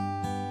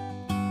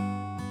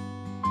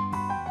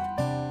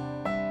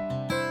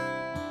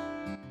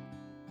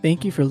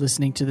Thank you for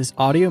listening to this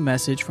audio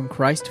message from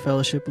Christ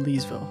Fellowship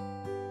Leesville.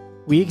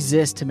 We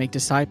exist to make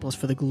disciples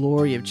for the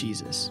glory of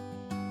Jesus.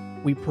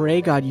 We pray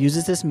God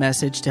uses this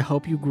message to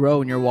help you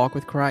grow in your walk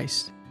with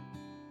Christ.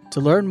 To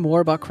learn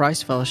more about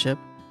Christ Fellowship,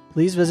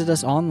 please visit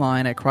us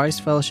online at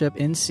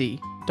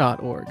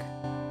christfellowshipnc.org.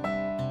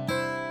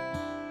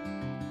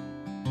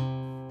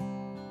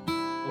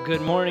 Well,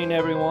 good morning,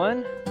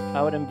 everyone.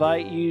 I would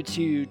invite you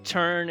to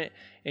turn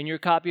in your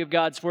copy of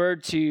God's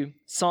Word to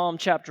Psalm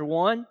chapter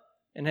 1.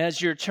 And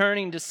as you're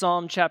turning to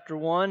Psalm chapter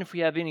 1, if we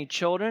have any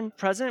children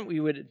present,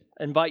 we would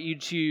invite you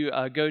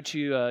to go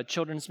to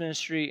children's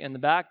ministry in the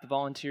back. The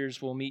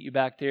volunteers will meet you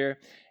back there,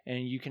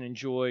 and you can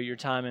enjoy your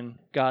time in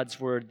God's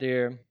Word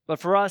there. But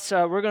for us,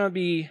 we're going to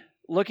be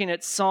looking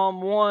at Psalm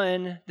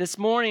 1. This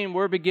morning,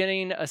 we're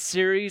beginning a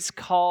series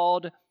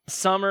called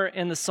Summer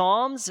in the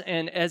Psalms,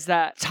 and as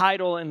that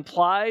title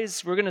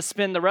implies, we're going to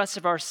spend the rest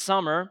of our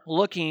summer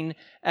looking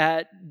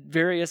at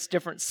various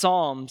different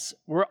psalms.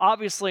 We're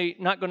obviously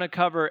not going to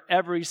cover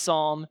every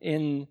psalm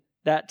in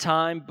that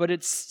time, but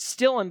it's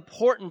still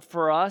important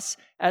for us,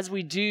 as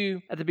we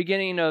do at the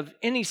beginning of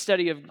any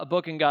study of a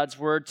book in God's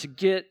Word, to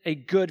get a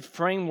good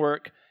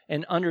framework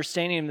and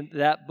understanding of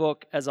that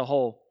book as a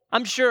whole.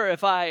 I'm sure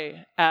if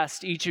I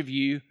asked each of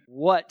you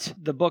what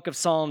the book of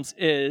Psalms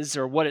is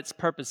or what its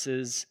purpose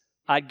is,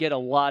 I'd get a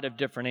lot of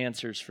different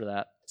answers for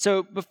that.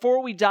 So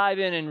before we dive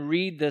in and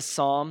read this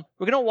psalm,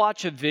 we're going to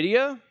watch a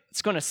video.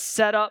 It's going to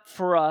set up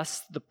for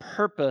us the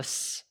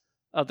purpose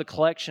of the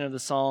collection of the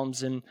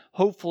Psalms, and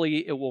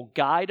hopefully it will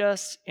guide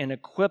us and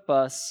equip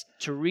us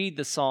to read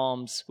the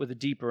Psalms with a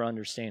deeper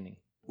understanding.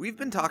 We've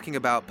been talking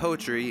about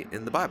poetry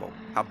in the Bible,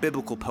 how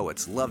biblical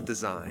poets love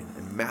design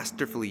and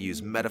masterfully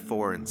use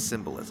metaphor and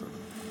symbolism.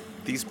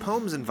 These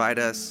poems invite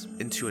us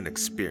into an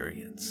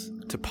experience,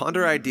 to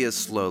ponder ideas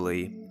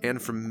slowly and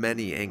from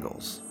many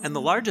angles. And the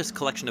largest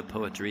collection of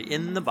poetry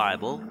in the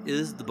Bible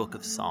is the book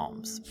of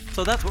Psalms.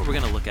 So that's what we're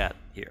going to look at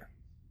here.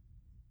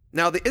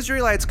 Now, the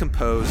Israelites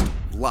composed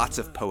lots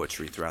of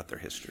poetry throughout their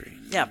history.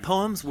 Yeah,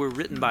 poems were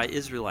written by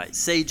Israelite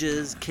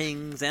sages,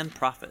 kings, and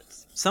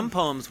prophets. Some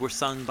poems were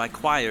sung by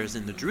choirs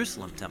in the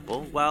Jerusalem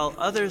temple, while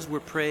others were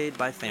prayed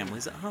by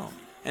families at home.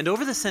 And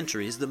over the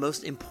centuries, the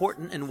most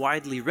important and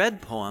widely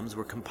read poems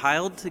were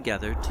compiled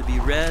together to be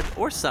read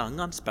or sung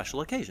on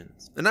special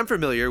occasions. And I'm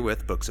familiar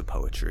with books of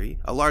poetry,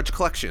 a large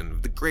collection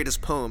of the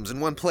greatest poems in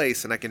one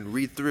place, and I can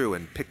read through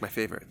and pick my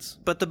favorites.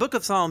 But the book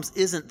of Psalms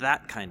isn't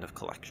that kind of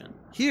collection.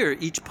 Here,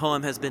 each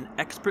poem has been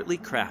expertly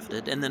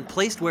crafted and then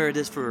placed where it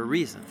is for a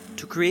reason,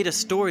 to create a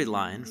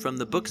storyline from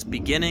the book's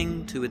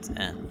beginning to its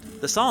end.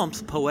 The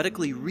Psalms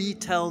poetically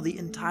retell the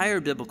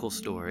entire biblical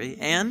story,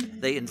 and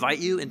they invite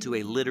you into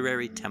a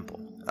literary temple.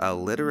 A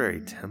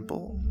literary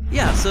temple?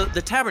 Yeah, so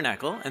the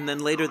tabernacle, and then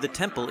later the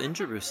temple in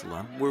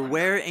Jerusalem, were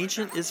where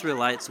ancient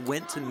Israelites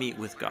went to meet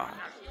with God.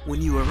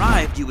 When you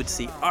arrived, you would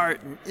see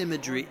art and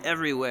imagery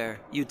everywhere.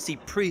 You'd see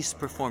priests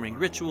performing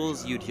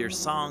rituals, you'd hear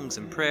songs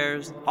and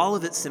prayers, all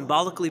of it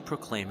symbolically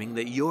proclaiming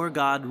that your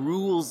God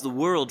rules the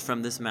world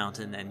from this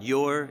mountain and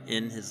you're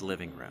in his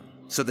living room.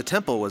 So the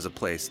temple was a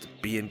place to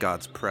be in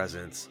God's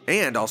presence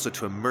and also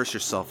to immerse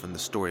yourself in the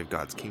story of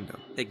God's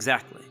kingdom.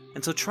 Exactly.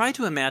 And so try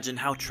to imagine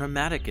how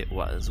traumatic it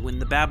was when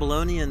the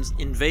Babylonians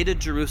invaded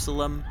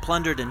Jerusalem,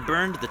 plundered and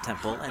burned the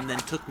temple, and then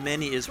took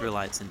many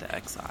Israelites into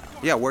exile.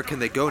 Yeah, where can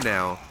they go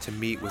now to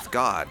meet with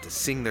God, to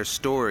sing their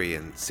story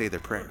and say their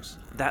prayers?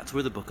 That's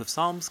where the book of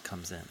Psalms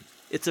comes in.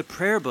 It's a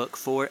prayer book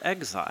for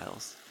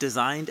exiles,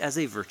 designed as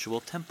a virtual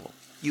temple.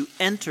 You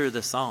enter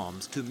the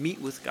Psalms to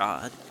meet with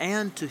God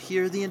and to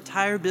hear the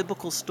entire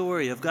biblical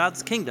story of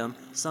God's kingdom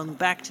sung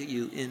back to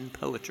you in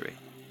poetry.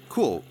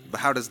 Cool, but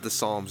how does the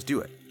Psalms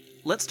do it?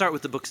 Let's start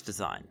with the book's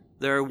design.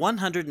 There are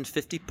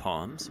 150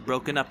 poems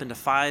broken up into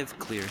 5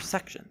 clear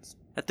sections.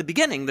 At the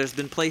beginning, there's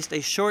been placed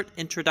a short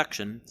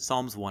introduction,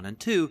 Psalms 1 and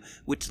 2,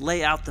 which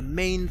lay out the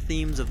main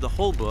themes of the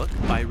whole book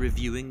by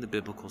reviewing the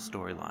biblical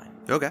storyline.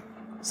 Okay.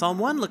 Psalm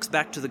 1 looks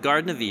back to the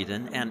Garden of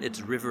Eden and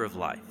its river of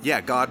life.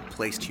 Yeah, God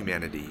placed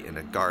humanity in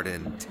a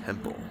garden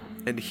temple.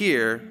 And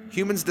here,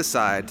 humans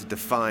decide to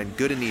define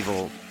good and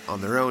evil on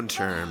their own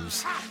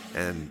terms,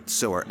 and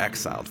so are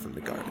exiled from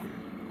the garden.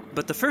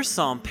 But the first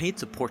psalm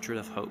paints a portrait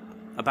of hope,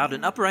 about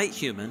an upright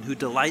human who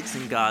delights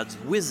in God's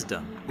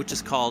wisdom, which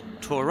is called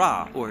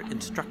Torah, or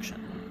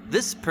instruction.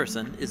 This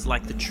person is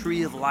like the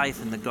tree of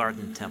life in the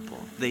garden temple.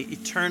 They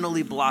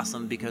eternally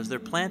blossom because they're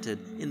planted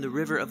in the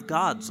river of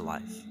God's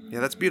life. Yeah,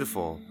 that's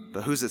beautiful,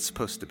 but who's it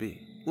supposed to be?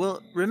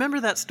 Well, remember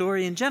that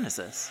story in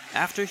Genesis?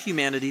 After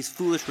humanity's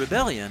foolish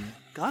rebellion,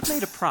 God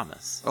made a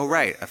promise. Oh,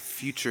 right, a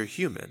future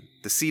human,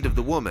 the seed of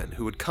the woman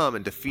who would come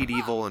and defeat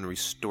evil and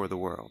restore the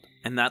world.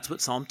 And that's what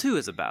Psalm 2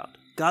 is about.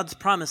 God's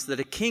promise that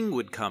a king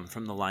would come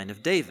from the line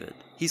of David.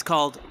 He's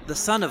called the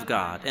Son of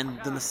God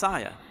and the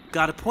Messiah.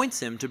 God appoints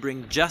him to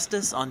bring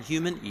justice on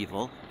human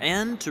evil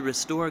and to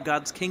restore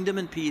God's kingdom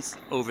and peace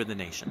over the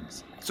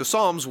nations. So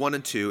Psalms 1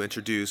 and 2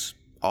 introduce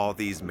all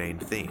these main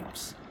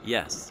themes.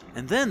 Yes,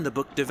 and then the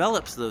book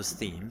develops those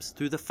themes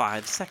through the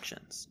 5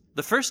 sections.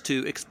 The first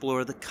 2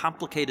 explore the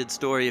complicated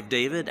story of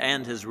David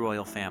and his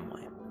royal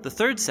family. The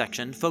third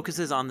section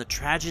focuses on the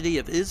tragedy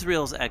of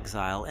Israel's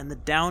exile and the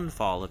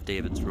downfall of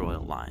David's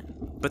royal line.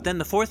 But then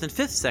the fourth and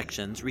fifth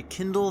sections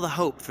rekindle the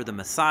hope for the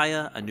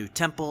Messiah, a new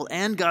temple,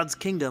 and God's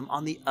kingdom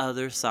on the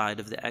other side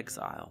of the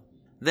exile.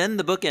 Then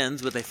the book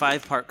ends with a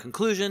 5-part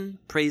conclusion,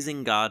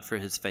 praising God for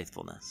his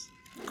faithfulness.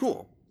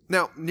 Cool.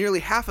 Now, nearly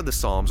half of the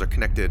Psalms are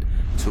connected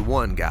to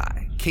one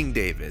guy, King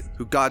David,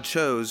 who God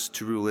chose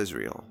to rule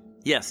Israel.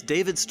 Yes,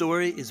 David's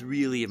story is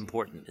really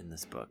important in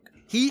this book.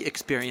 He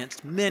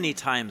experienced many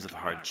times of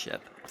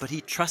hardship, but he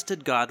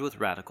trusted God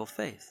with radical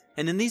faith.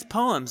 And in these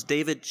poems,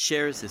 David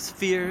shares his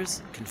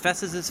fears,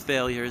 confesses his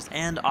failures,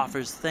 and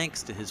offers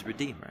thanks to his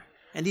Redeemer.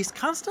 And he's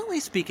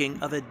constantly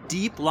speaking of a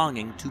deep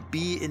longing to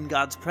be in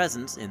God's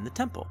presence in the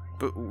temple.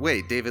 But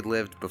wait, David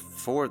lived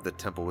before the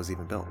temple was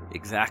even built.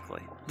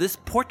 Exactly. This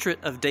portrait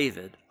of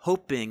David,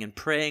 hoping and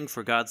praying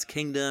for God's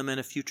kingdom and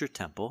a future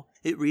temple,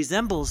 it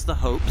resembles the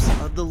hopes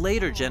of the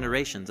later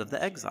generations of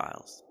the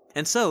exiles.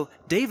 And so,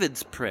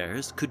 David's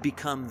prayers could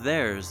become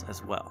theirs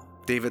as well.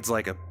 David's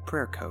like a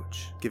prayer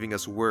coach, giving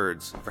us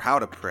words for how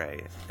to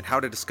pray and how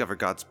to discover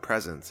God's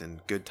presence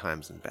in good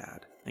times and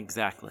bad.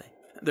 Exactly.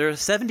 There are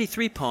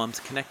 73 poems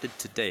connected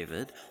to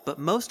David, but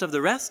most of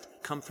the rest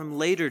come from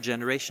later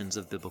generations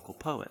of biblical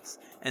poets,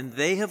 and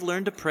they have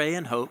learned to pray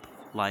and hope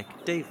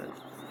like David.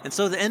 And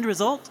so the end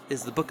result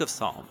is the Book of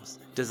Psalms,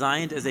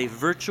 designed as a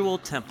virtual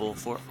temple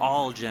for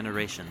all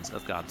generations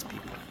of God's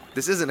people.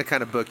 This isn't a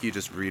kind of book you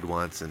just read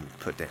once and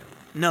put down.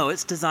 No,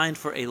 it's designed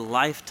for a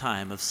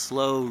lifetime of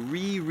slow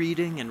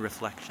rereading and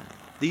reflection.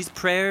 These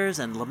prayers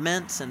and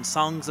laments and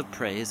songs of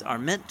praise are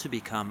meant to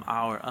become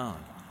our own.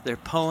 They're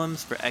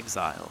poems for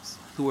exiles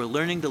who are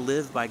learning to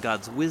live by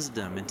God's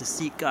wisdom and to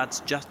seek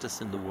God's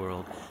justice in the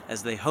world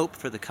as they hope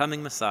for the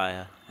coming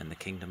Messiah and the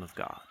kingdom of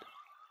God.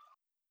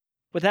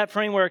 With that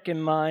framework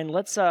in mind,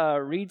 let's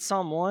read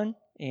Psalm 1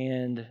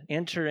 and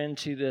enter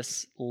into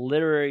this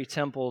literary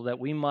temple that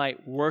we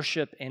might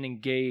worship and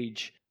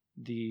engage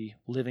the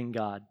living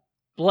God.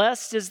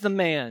 Blessed is the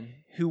man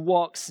who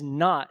walks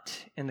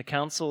not in the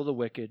counsel of the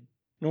wicked,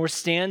 nor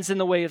stands in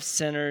the way of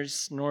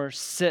sinners, nor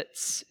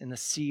sits in the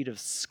seat of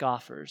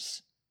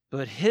scoffers.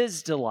 But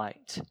his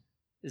delight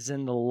is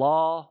in the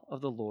law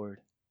of the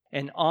Lord,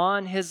 and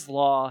on his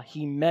law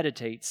he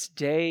meditates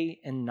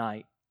day and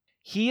night.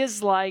 He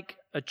is like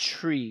a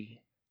tree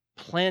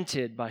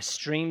planted by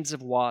streams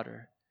of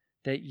water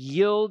that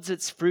yields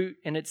its fruit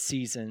in its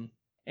season,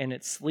 and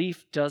its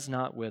leaf does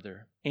not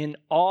wither. In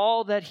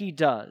all that he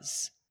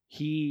does,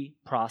 he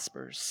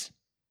prospers.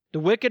 The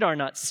wicked are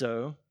not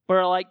so, but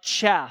are like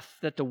chaff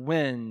that the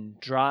wind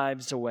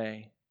drives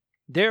away.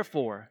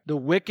 Therefore, the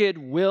wicked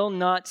will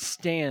not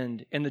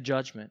stand in the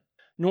judgment,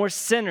 nor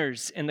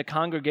sinners in the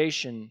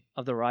congregation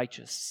of the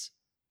righteous.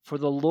 For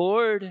the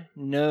Lord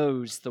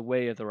knows the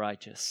way of the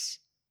righteous,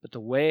 but the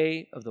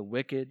way of the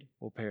wicked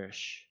will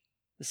perish.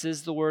 This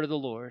is the word of the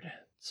Lord.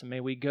 So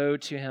may we go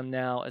to him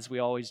now, as we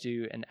always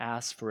do, and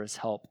ask for his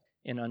help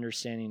in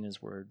understanding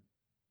his word.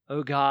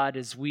 Oh God,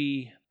 as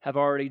we have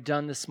already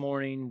done this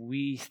morning,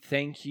 we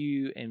thank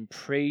you and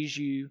praise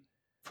you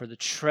for the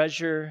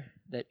treasure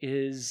that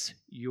is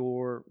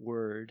your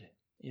word.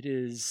 It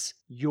is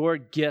your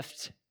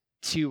gift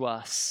to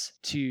us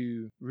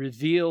to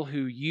reveal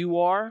who you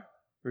are,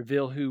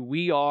 reveal who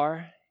we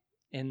are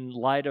in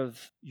light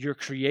of your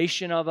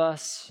creation of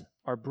us,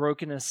 our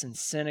brokenness and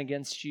sin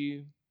against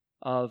you,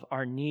 of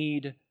our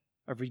need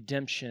of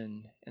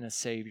redemption and a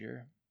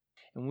Savior.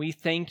 And we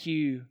thank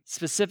you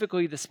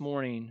specifically this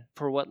morning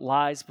for what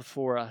lies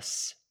before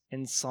us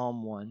in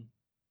Psalm 1.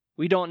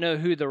 We don't know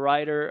who the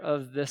writer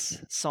of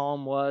this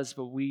psalm was,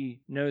 but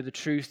we know the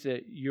truth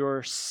that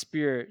your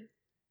Spirit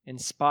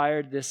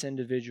inspired this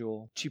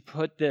individual to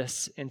put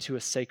this into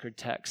a sacred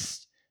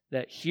text,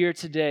 that here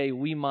today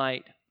we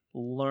might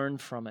learn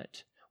from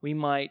it. We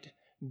might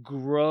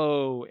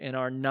grow in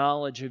our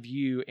knowledge of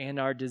you and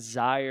our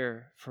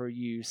desire for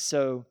you.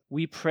 So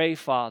we pray,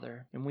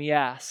 Father, and we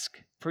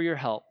ask for your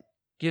help.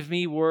 Give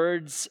me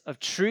words of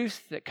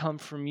truth that come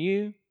from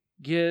you.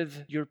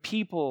 Give your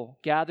people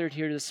gathered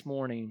here this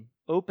morning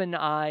open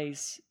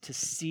eyes to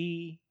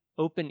see,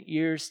 open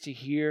ears to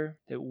hear,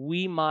 that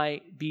we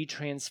might be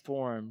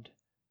transformed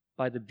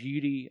by the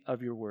beauty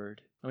of your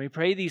word. And we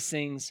pray these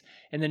things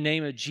in the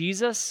name of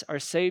Jesus, our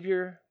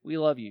Savior. We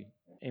love you.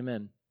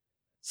 Amen.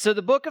 So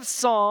the book of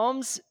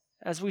Psalms,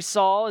 as we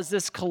saw, is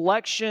this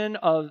collection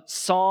of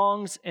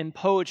songs and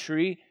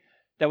poetry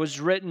that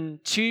was written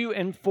to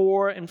and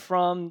for and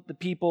from the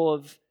people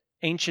of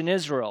ancient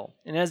Israel.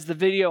 And as the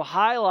video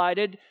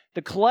highlighted,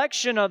 the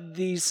collection of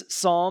these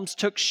psalms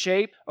took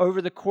shape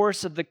over the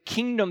course of the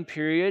kingdom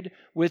period,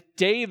 with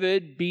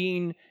David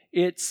being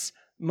its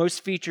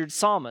most featured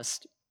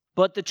psalmist.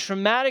 But the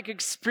traumatic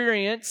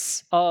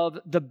experience of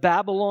the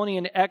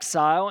Babylonian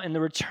exile and the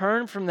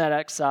return from that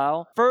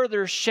exile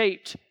further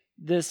shaped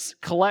this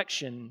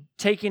collection,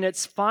 taking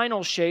its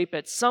final shape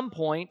at some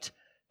point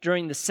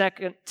during the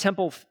Second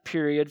Temple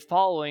period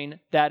following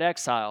that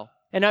exile.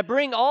 And I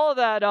bring all of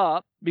that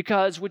up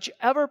because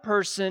whichever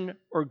person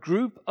or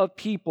group of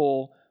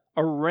people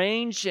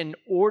arranged and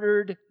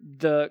ordered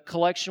the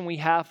collection we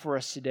have for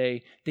us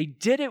today, they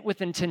did it with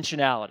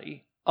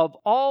intentionality. Of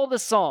all the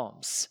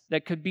Psalms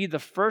that could be the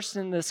first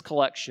in this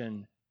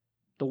collection,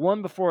 the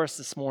one before us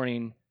this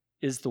morning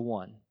is the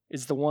one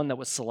that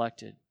was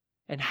selected.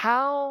 And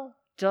how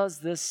does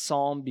this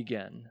psalm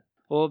begin?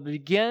 Well, it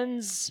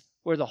begins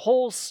where the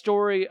whole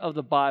story of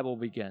the Bible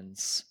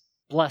begins,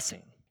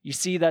 blessing. You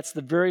see, that's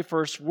the very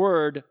first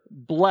word,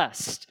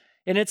 blessed.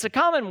 And it's a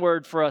common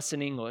word for us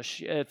in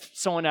English. If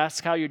someone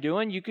asks how you're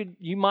doing,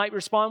 you might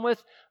respond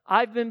with,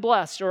 I've been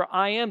blessed, or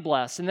I am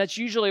blessed. And that's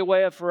usually a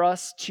way for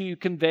us to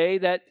convey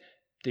that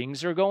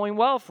things are going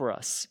well for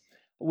us.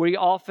 We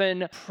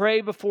often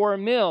pray before a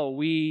meal.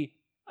 We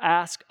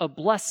ask a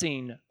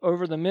blessing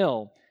over the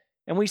meal.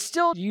 And we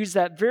still use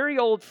that very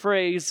old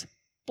phrase,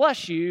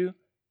 bless you,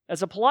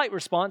 as a polite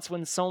response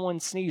when someone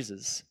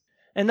sneezes.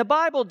 And the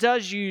Bible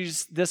does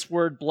use this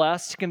word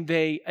blessed to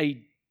convey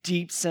a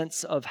deep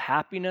sense of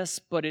happiness,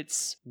 but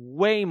it's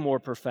way more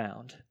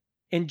profound.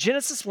 In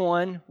Genesis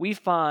 1, we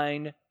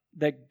find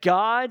that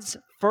God's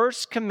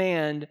first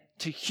command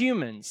to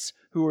humans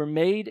who were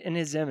made in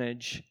his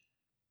image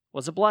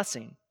was a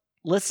blessing.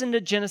 Listen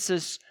to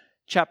Genesis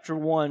chapter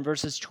 1,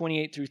 verses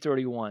 28 through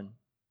 31.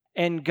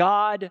 And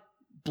God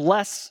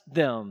blessed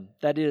them,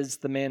 that is,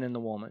 the man and the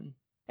woman.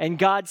 And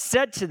God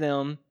said to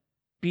them,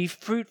 be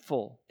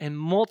fruitful and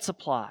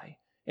multiply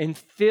and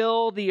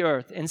fill the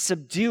earth and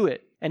subdue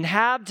it and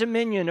have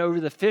dominion over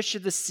the fish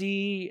of the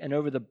sea and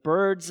over the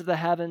birds of the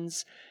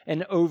heavens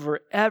and over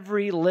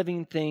every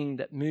living thing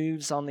that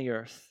moves on the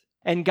earth.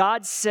 And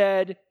God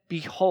said,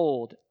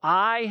 behold,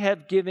 I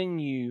have given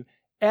you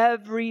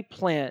every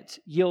plant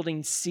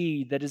yielding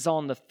seed that is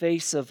on the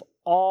face of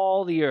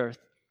all the earth,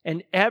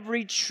 and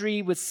every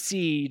tree with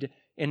seed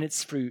in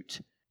its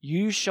fruit.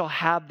 You shall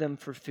have them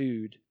for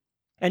food.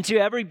 And to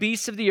every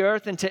beast of the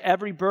earth, and to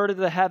every bird of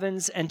the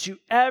heavens, and to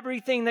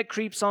everything that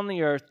creeps on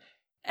the earth,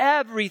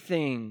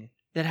 everything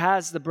that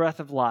has the breath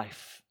of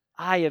life,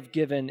 I have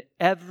given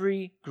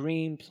every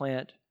green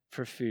plant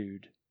for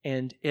food.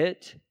 And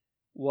it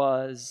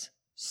was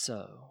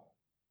so.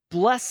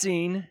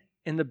 Blessing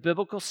in the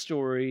biblical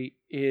story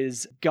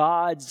is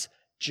God's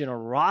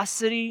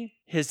generosity,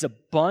 his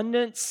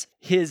abundance,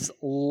 his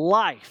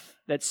life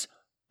that's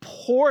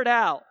poured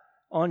out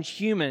on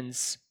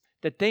humans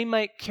that they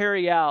might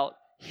carry out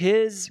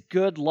his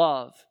good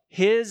love,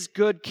 his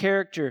good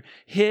character,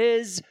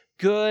 his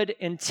good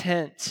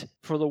intent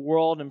for the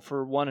world and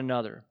for one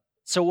another.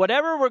 So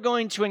whatever we're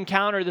going to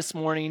encounter this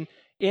morning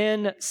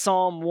in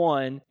Psalm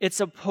 1, it's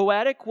a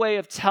poetic way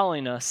of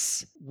telling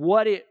us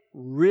what it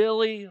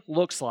really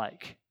looks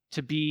like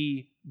to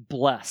be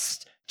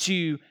blessed,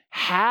 to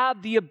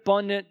have the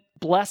abundant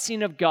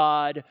blessing of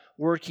God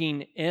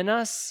working in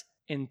us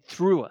and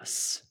through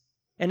us.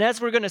 And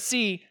as we're going to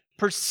see,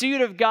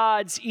 pursuit of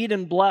God's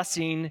Eden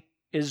blessing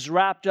is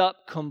wrapped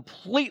up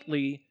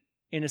completely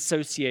in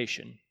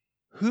association.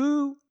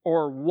 Who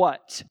or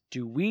what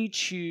do we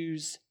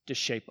choose to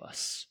shape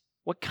us?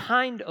 What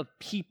kind of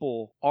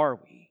people are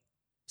we?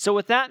 So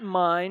with that in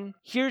mind,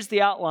 here's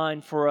the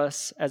outline for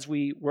us as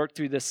we work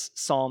through this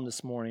psalm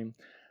this morning.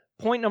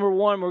 Point number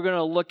 1, we're going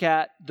to look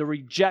at the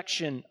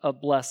rejection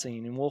of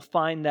blessing, and we'll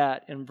find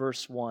that in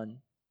verse 1.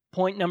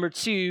 Point number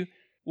 2,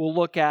 we'll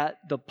look at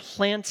the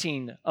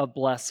planting of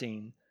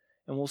blessing,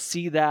 and we'll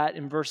see that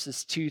in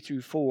verses 2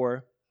 through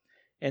 4.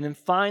 And then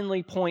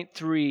finally, point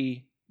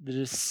 3, the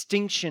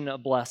distinction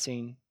of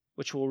blessing,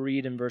 which we'll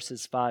read in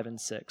verses 5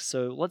 and 6.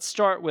 So let's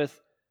start with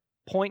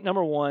point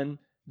number 1,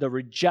 the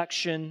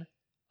rejection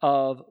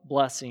of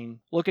blessing.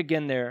 Look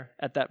again there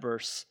at that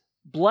verse.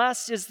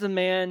 Blessed is the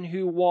man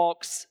who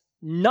walks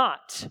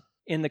not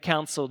in the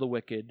counsel of the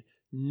wicked,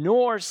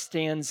 nor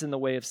stands in the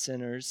way of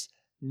sinners,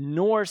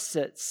 nor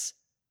sits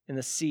in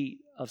the seat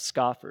of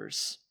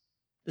scoffers.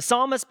 The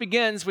psalmist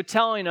begins with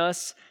telling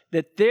us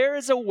that there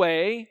is a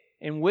way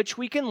in which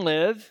we can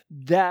live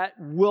that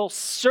will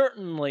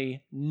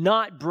certainly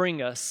not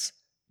bring us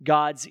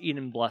God's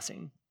Eden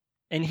blessing.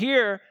 And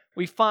here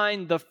we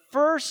find the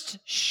first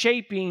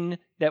shaping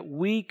that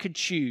we could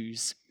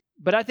choose.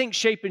 But I think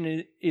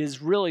shaping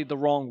is really the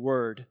wrong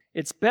word.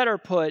 It's better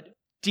put,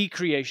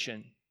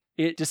 decreation.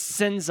 It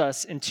descends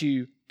us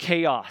into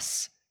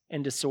chaos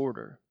and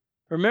disorder.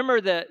 Remember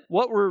that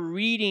what we're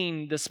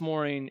reading this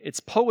morning, it's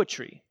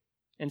poetry.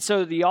 And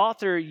so the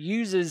author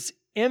uses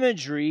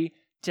imagery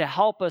to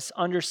help us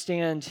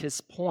understand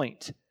his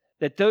point.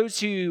 That those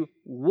who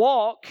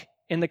walk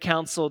in the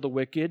counsel of the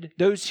wicked,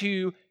 those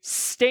who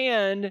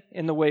stand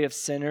in the way of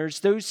sinners,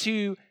 those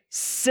who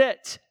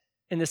sit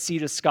in the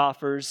seat of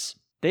scoffers,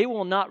 they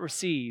will not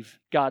receive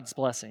God's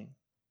blessing.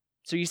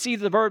 So you see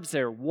the verbs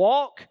there,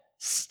 walk,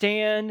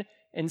 stand,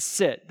 and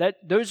sit.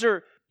 Those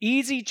are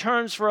easy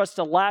terms for us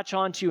to latch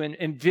onto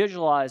and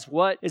visualize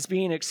what is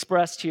being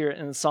expressed here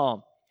in the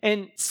psalm.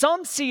 And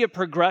some see a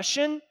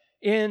progression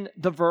in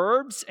the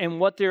verbs and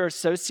what they're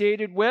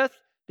associated with.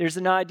 There's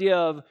an idea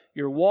of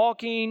you're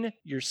walking,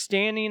 you're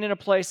standing in a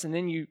place, and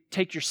then you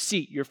take your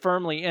seat, you're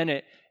firmly in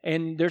it.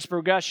 And there's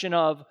progression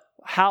of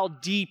how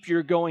deep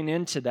you're going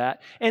into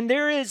that. And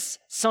there is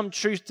some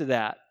truth to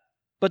that.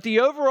 But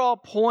the overall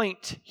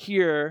point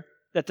here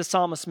that the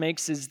psalmist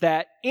makes is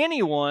that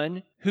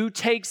anyone who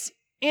takes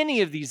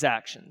any of these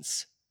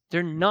actions,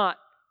 they're not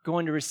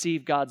going to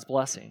receive God's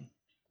blessing.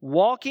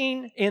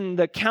 Walking in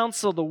the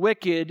counsel of the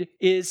wicked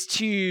is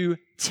to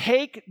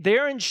take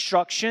their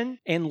instruction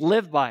and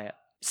live by it.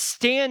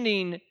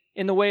 Standing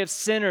in the way of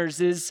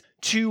sinners is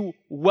to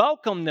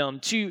welcome them,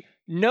 to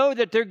know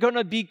that they're going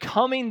to be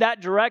coming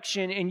that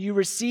direction, and you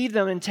receive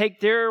them and take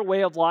their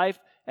way of life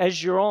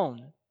as your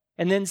own.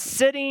 And then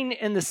sitting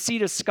in the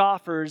seat of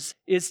scoffers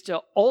is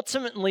to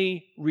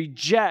ultimately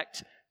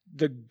reject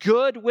the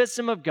good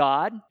wisdom of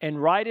God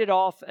and write it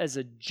off as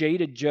a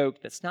jaded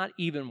joke that's not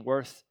even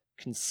worth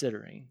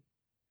considering.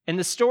 And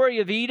the story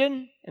of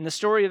Eden and the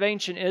story of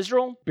ancient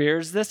Israel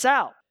bears this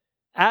out.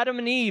 Adam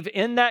and Eve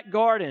in that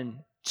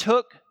garden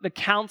took the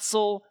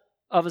counsel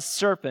of a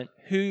serpent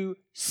who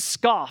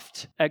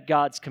scoffed at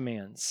God's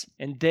commands,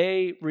 and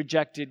they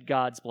rejected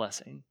God's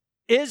blessing.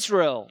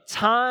 Israel,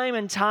 time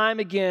and time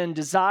again,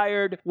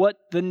 desired what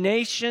the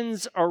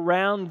nations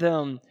around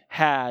them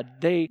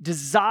had. They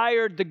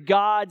desired the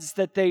gods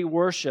that they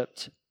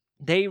worshiped.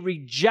 They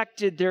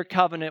rejected their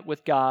covenant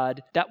with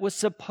God that was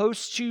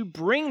supposed to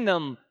bring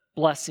them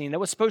blessing, that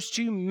was supposed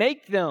to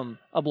make them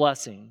a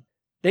blessing.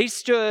 They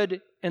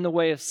stood in the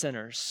way of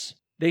sinners.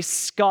 They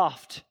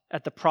scoffed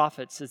at the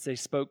prophets as they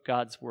spoke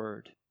God's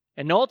word.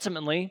 And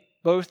ultimately,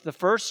 both the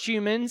first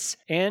humans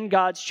and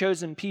God's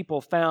chosen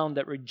people found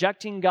that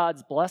rejecting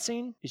God's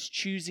blessing is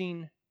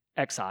choosing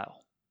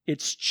exile.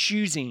 It's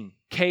choosing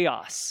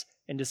chaos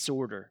and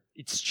disorder.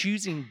 It's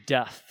choosing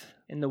death.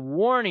 And the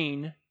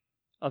warning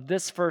of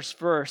this first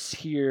verse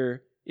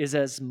here is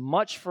as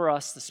much for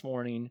us this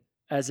morning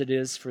as it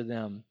is for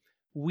them.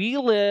 We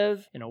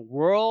live in a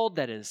world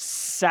that is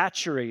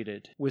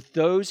saturated with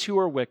those who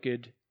are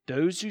wicked,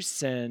 those who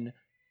sin,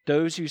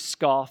 those who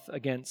scoff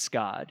against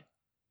God.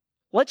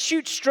 Let's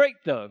shoot straight,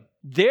 though.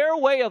 Their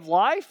way of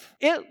life,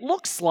 it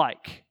looks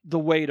like the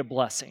way to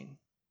blessing.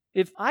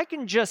 If I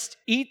can just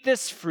eat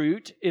this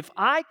fruit, if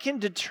I can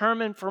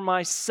determine for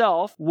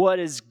myself what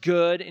is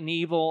good and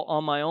evil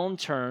on my own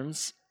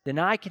terms, then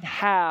I can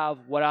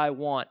have what I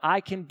want.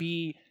 I can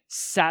be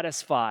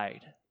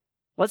satisfied.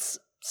 Let's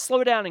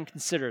slow down and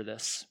consider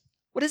this.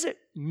 What does it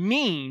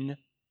mean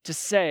to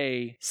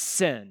say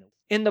sin?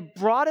 In the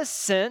broadest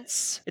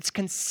sense, it's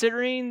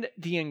considering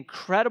the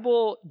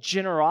incredible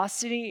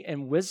generosity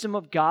and wisdom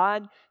of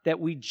God that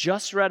we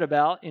just read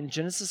about in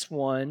Genesis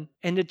 1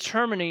 and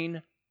determining,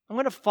 I'm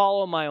going to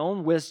follow my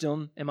own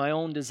wisdom and my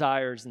own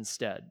desires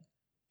instead.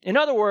 In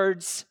other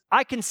words,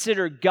 I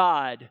consider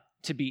God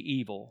to be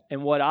evil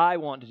and what I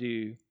want to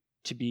do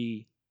to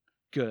be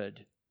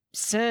good.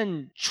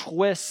 Sin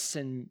twists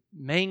and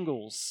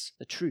mangles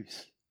the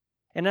truth.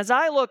 And as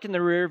I look in the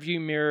rearview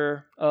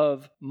mirror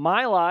of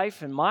my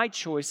life and my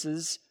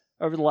choices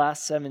over the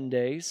last 7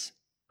 days,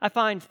 I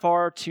find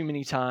far too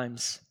many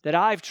times that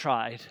I've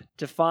tried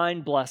to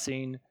find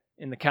blessing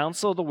in the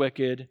counsel of the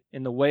wicked,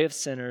 in the way of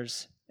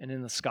sinners, and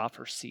in the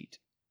scoffer's seat.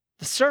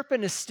 The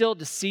serpent is still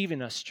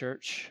deceiving us,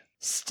 church,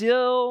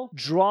 still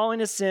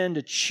drawing us in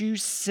to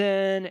choose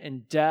sin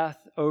and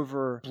death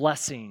over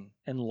blessing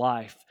and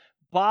life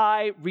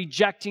by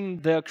rejecting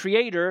the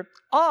creator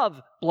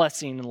of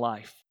blessing and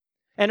life.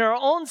 And our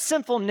own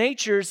sinful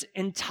natures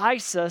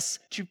entice us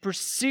to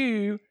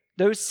pursue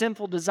those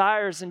sinful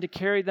desires and to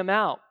carry them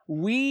out.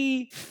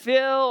 We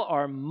fill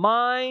our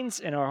minds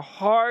and our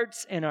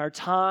hearts and our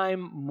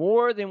time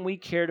more than we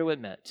care to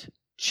admit,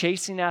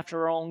 chasing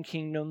after our own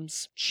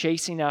kingdoms,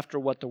 chasing after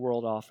what the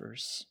world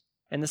offers.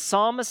 And the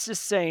psalmist is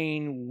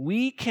saying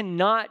we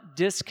cannot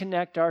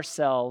disconnect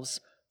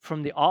ourselves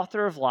from the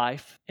author of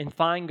life and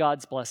find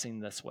God's blessing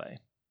this way.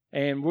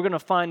 And we're going to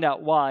find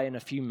out why in a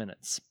few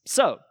minutes.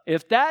 So,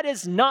 if that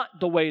is not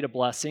the way to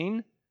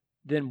blessing,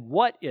 then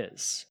what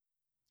is?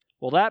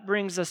 Well, that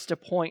brings us to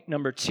point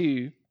number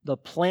 2, the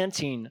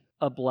planting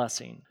of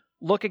blessing.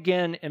 Look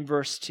again in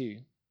verse 2.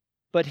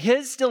 But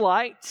his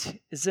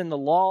delight is in the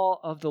law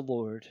of the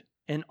Lord,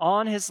 and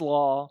on his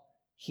law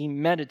he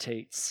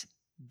meditates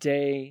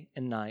day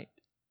and night.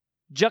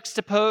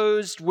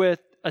 Juxtaposed with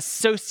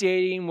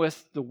associating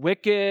with the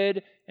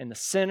wicked and the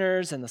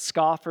sinners and the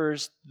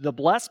scoffers, the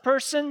blessed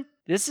person,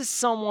 this is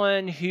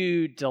someone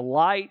who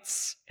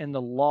delights in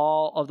the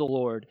law of the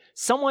Lord,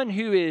 someone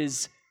who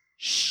is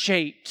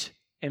shaped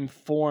and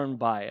formed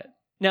by it.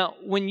 Now,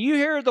 when you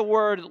hear the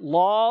word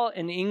law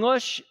in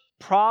English,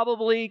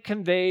 probably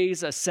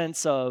conveys a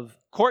sense of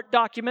court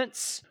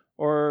documents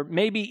or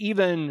maybe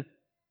even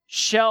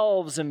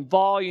shelves and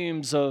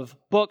volumes of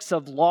books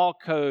of law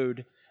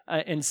code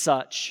and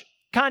such.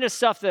 Kind of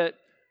stuff that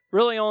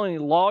really only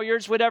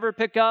lawyers would ever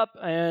pick up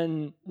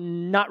and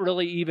not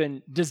really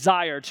even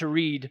desire to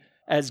read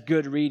as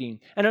good reading.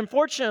 And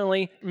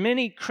unfortunately,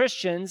 many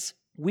Christians,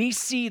 we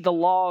see the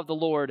law of the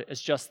Lord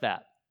as just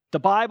that. The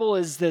Bible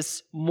is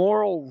this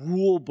moral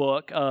rule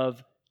book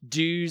of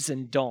do's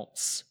and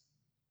don'ts.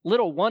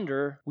 Little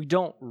wonder we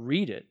don't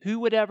read it. Who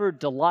would ever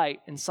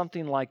delight in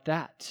something like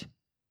that?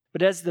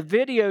 But as the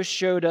video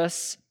showed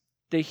us,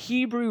 the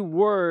Hebrew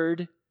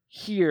word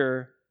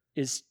here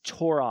is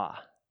Torah.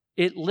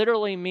 It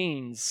literally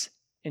means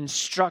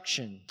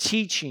instruction,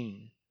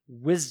 teaching,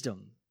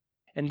 wisdom.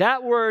 And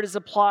that word is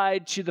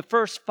applied to the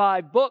first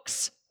 5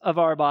 books of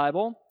our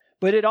Bible,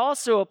 but it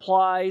also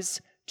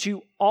applies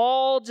to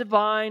all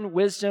divine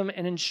wisdom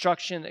and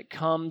instruction that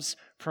comes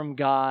from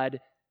God.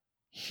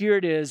 Here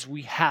it is,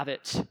 we have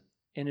it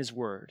in His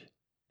Word.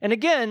 And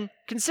again,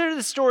 consider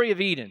the story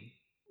of Eden.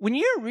 When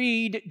you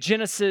read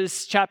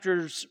Genesis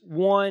chapters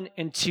 1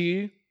 and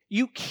 2,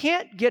 you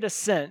can't get a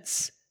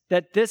sense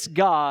that this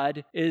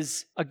God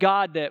is a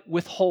God that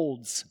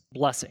withholds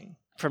blessing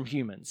from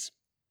humans.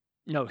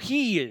 No,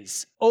 He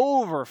is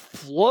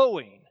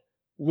overflowing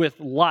with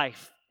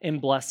life and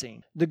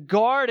blessing. The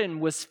garden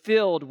was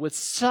filled with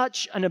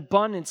such an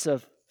abundance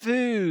of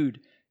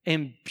food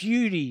and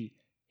beauty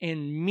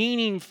and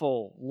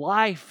meaningful,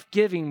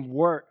 life-giving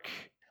work.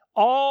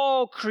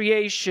 All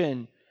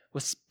creation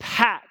was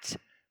packed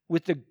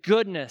with the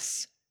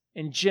goodness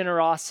and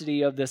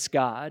generosity of this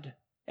God.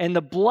 And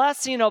the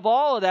blessing of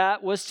all of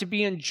that was to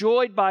be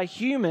enjoyed by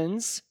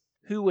humans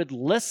who would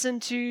listen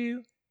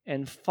to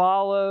and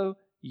follow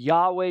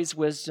Yahweh's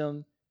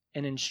wisdom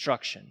and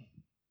instruction.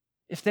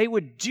 If they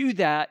would do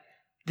that,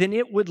 then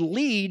it would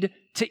lead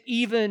to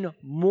even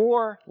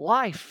more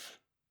life.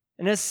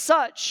 And as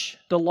such,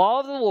 the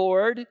law of the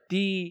Lord,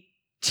 the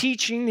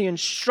teaching, the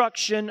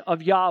instruction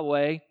of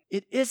Yahweh,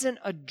 it isn't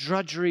a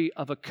drudgery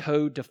of a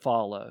code to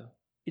follow.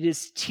 It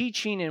is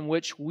teaching in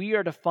which we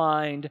are to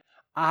find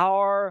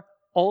our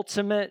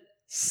ultimate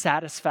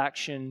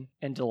satisfaction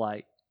and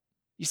delight.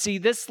 You see,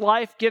 this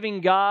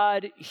life-giving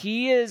God,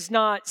 He is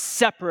not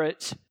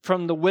separate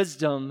from the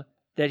wisdom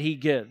that He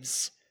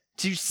gives.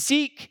 To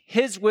seek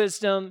His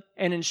wisdom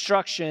and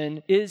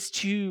instruction is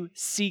to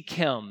seek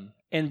Him,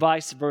 and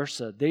vice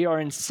versa. They are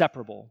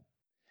inseparable.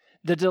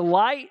 The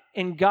delight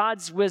in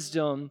God's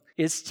wisdom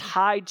is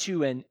tied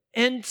to an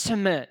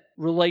intimate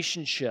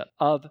relationship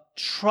of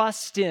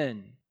trust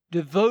in,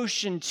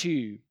 devotion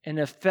to, and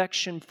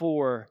affection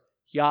for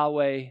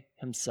Yahweh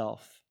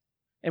Himself.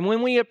 And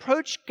when we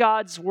approach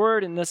God's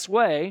Word in this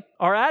way,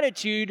 our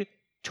attitude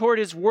toward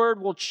His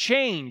Word will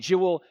change. It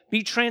will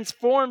be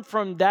transformed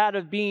from that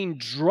of being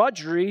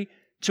drudgery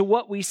to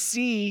what we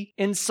see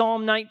in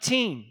Psalm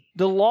 19.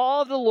 The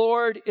law of the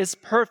Lord is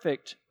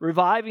perfect,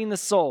 reviving the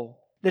soul.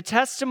 The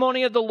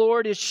testimony of the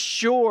Lord is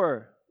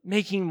sure,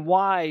 making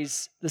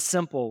wise the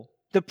simple.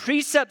 The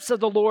precepts of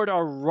the Lord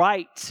are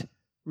right,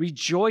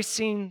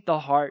 rejoicing the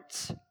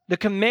heart. The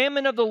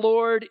commandment of the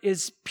Lord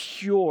is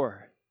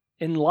pure,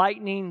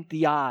 enlightening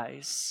the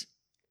eyes.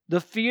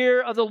 The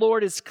fear of the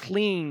Lord is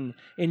clean,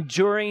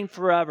 enduring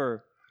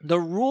forever. The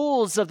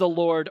rules of the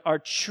Lord are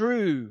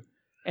true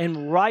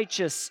and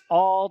righteous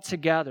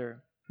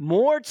altogether.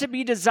 More to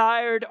be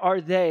desired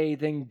are they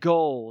than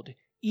gold,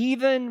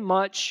 even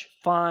much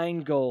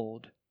fine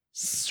gold.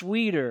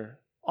 Sweeter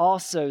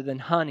also than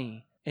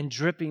honey and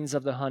drippings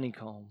of the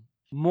honeycomb.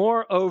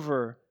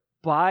 Moreover,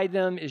 by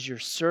them is your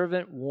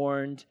servant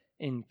warned.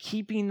 In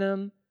keeping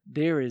them,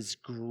 there is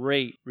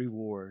great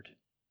reward.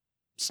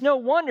 It's no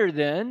wonder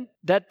then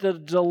that the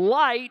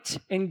delight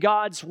in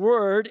God's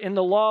word in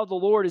the law of the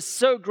Lord is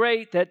so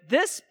great that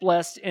this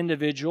blessed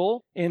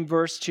individual, in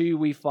verse 2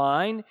 we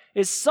find,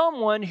 is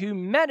someone who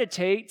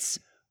meditates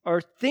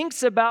or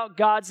thinks about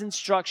God's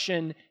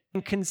instruction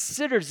and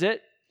considers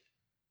it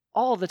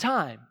all the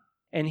time.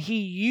 And he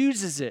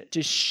uses it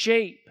to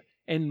shape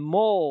and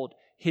mold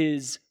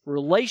his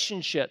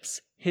relationships,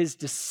 his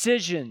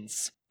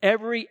decisions,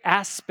 every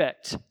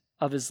aspect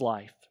of his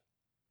life.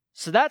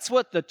 So that's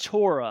what the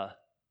Torah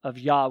of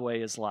Yahweh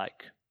is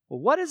like. Well,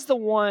 what is the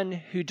one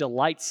who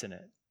delights in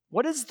it?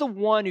 What is the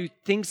one who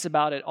thinks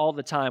about it all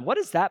the time? What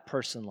is that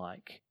person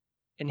like?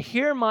 And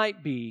here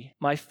might be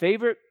my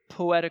favorite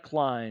poetic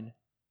line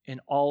in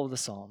all of the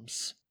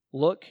Psalms.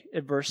 Look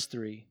at verse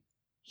 3.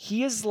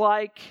 He is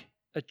like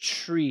a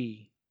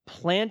tree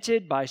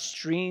planted by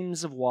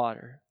streams of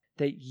water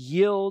that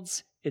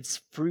yields its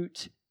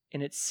fruit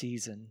in its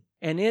season,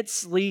 and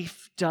its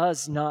leaf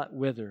does not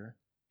wither.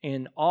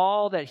 In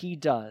all that he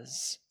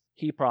does,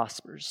 he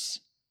prospers.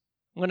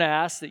 I'm going to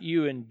ask that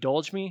you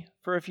indulge me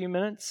for a few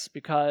minutes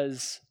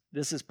because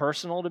this is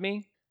personal to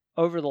me.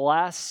 Over the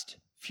last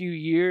few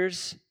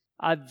years,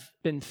 I've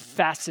been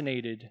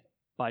fascinated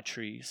by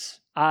trees.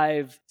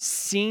 I've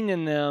seen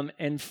in them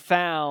and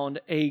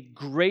found a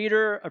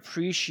greater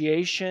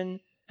appreciation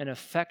and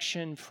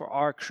affection for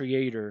our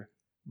Creator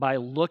by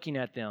looking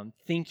at them,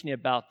 thinking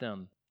about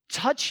them,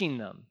 touching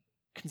them,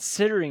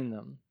 considering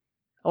them.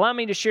 Allow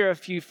me to share a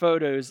few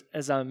photos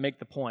as I make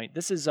the point.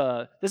 This is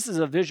a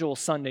visual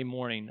Sunday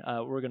morning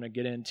we're going to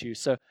get into.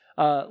 So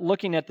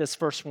looking at this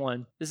first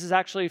one, this is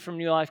actually from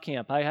New Life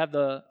Camp. I have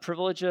the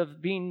privilege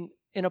of being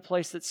in a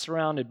place that's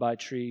surrounded by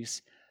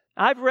trees.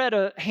 I've read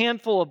a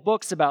handful of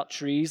books about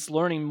trees,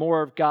 learning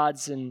more of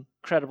God's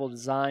incredible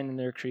design in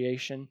their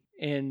creation.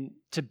 And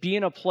to be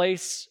in a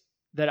place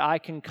that I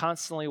can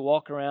constantly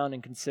walk around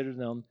and consider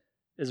them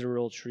is a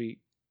real treat.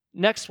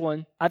 Next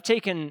one, I've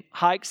taken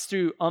hikes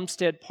through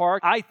Umstead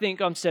Park. I think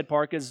Umstead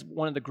Park is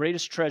one of the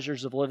greatest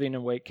treasures of living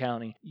in Wake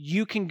County.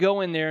 You can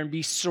go in there and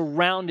be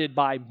surrounded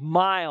by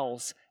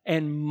miles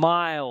and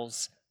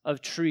miles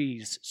of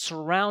trees,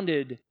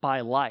 surrounded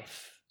by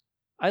life.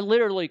 I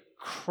literally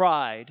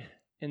cried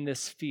in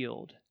this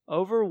field,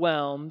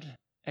 overwhelmed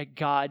at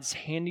God's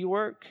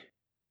handiwork,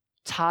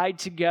 tied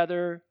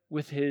together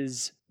with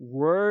His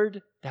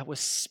word that was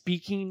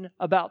speaking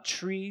about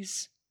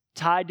trees,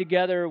 tied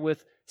together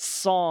with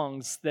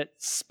songs that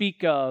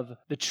speak of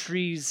the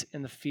trees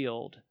in the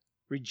field,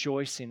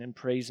 rejoicing and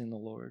praising the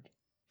Lord.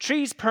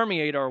 Trees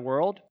permeate our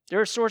world.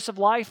 They're a source of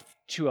life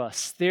to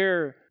us.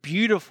 They're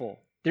beautiful.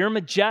 They're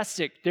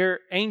majestic. They're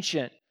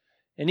ancient.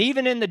 And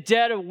even in the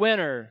dead of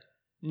winter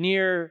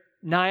near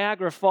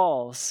Niagara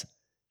Falls,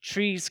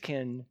 trees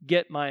can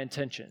get my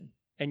attention.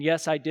 And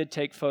yes, I did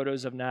take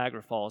photos of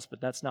Niagara Falls,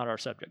 but that's not our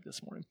subject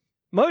this morning.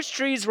 Most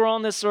trees were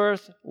on this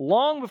earth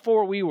long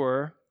before we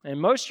were, and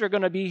most are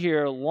going to be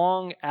here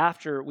long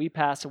after we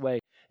pass away.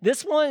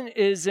 This one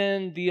is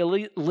in the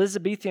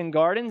Elizabethan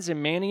Gardens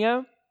in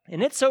Manio,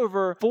 and it's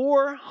over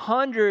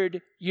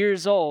 400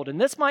 years old.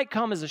 And this might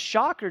come as a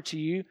shocker to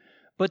you,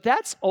 but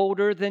that's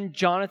older than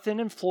Jonathan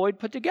and Floyd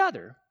put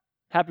together.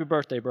 Happy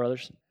birthday,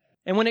 brothers.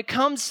 And when it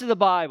comes to the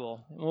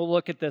Bible, and we'll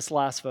look at this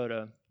last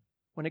photo.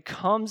 When it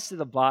comes to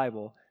the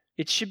Bible,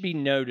 it should be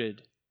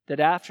noted that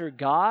after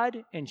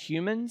God and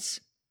humans,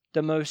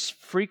 the most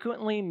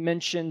frequently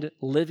mentioned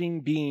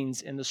living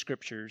beings in the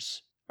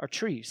scriptures are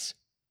trees.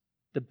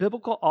 The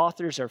biblical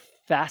authors are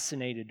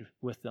fascinated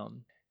with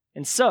them.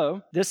 And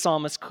so, this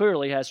psalmist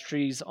clearly has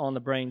trees on the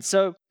brain.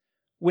 So,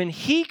 when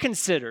he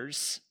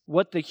considers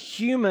what the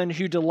human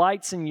who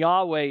delights in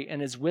Yahweh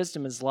and His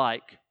wisdom is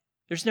like,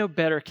 there's no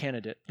better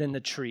candidate than the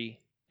tree,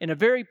 and a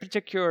very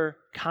particular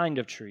kind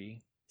of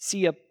tree.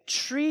 See, a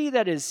tree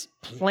that is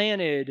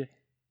planted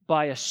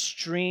by a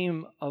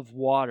stream of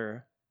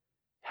water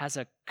has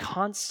a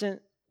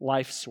constant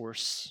life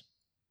source.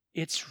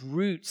 Its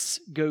roots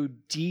go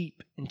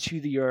deep into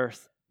the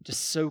earth to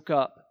soak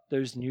up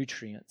those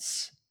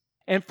nutrients.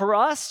 And for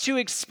us to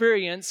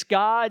experience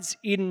God's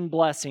Eden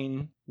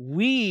blessing,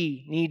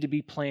 we need to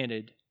be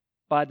planted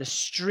by the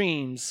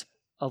streams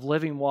of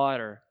living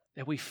water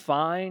that we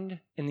find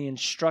in the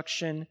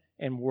instruction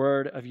and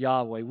word of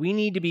Yahweh. We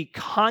need to be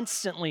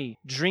constantly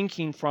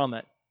drinking from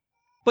it.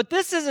 But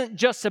this isn't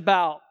just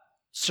about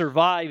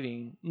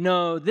surviving.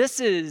 No,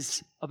 this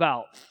is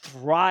about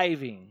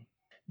thriving.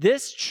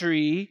 This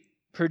tree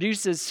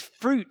produces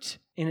fruit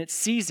in its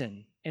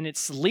season, and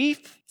its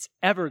leaf is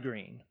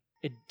evergreen.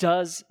 It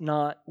does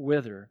not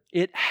wither.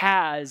 It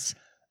has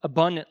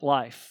abundant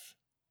life.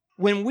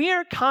 When we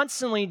are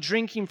constantly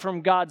drinking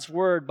from God's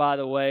word, by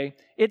the way,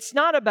 it's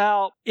not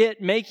about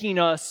it making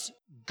us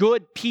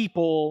good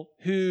people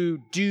who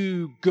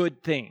do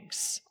good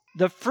things.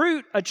 The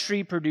fruit a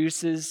tree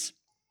produces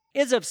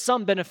is of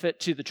some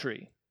benefit to the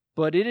tree,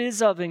 but it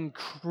is of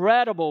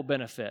incredible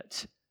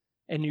benefit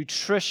and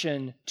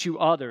nutrition to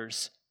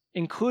others,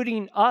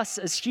 including us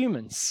as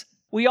humans.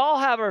 We all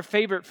have our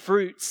favorite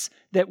fruits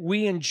that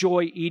we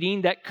enjoy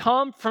eating that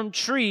come from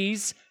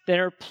trees that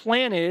are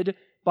planted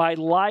by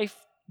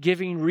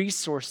life-giving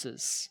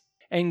resources.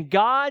 And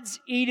God's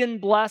Eden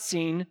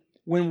blessing,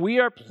 when we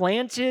are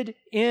planted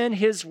in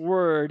His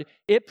Word,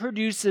 it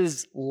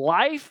produces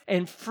life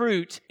and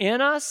fruit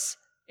in us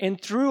and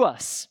through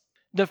us.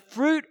 The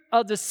fruit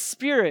of the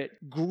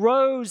Spirit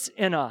grows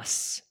in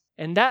us,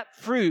 and that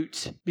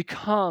fruit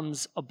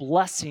becomes a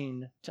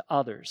blessing to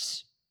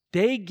others.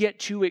 They get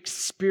to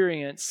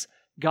experience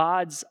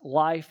God's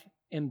life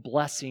and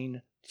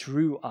blessing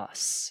through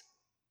us.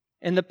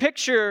 And the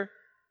picture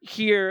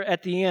here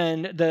at the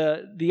end,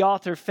 the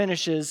author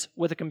finishes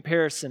with a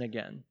comparison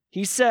again.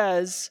 He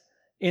says,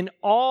 in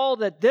all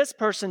that this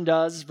person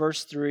does,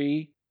 verse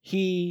 3,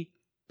 he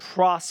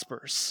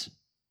prospers.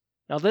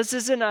 Now, this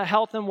isn't a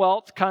health and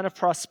wealth kind of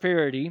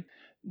prosperity,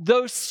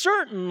 though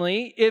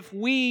certainly if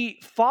we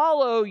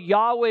follow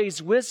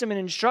Yahweh's wisdom and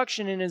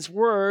instruction in His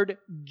Word,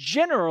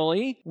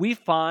 generally we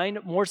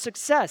find more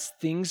success.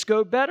 Things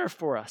go better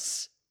for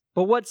us.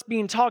 But what's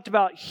being talked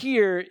about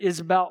here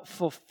is about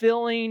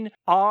fulfilling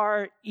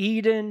our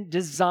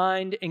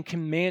Eden-designed and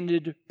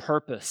commanded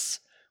purpose,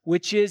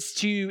 which is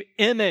to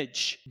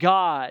image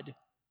God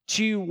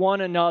to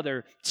one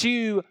another,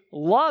 to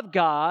love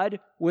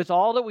God with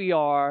all that we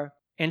are,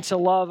 and to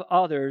love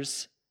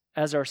others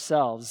as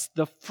ourselves.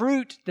 The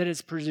fruit that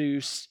is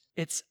produced,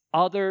 it's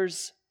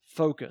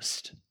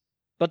others-focused.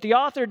 But the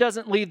author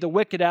doesn't leave the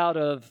wicked out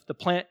of the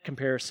plant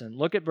comparison.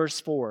 Look at verse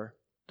 4.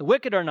 The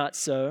wicked are not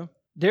so.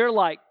 They're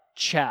like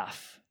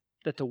chaff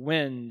that the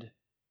wind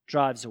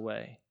drives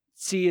away.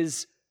 See,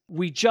 as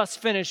we just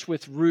finished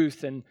with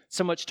Ruth and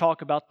so much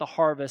talk about the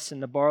harvest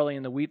and the barley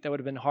and the wheat that would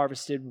have been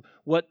harvested,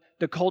 what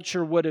the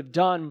culture would have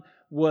done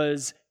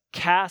was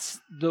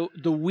cast the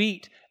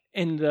wheat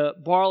and the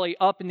barley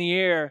up in the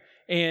air,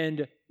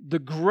 and the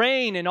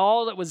grain and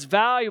all that was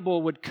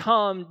valuable would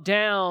come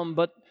down,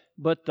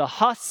 but the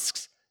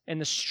husks and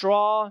the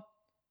straw,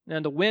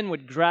 and the wind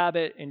would grab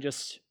it and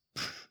just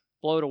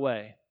blow it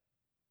away.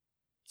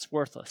 It's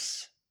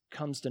worthless,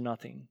 comes to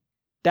nothing.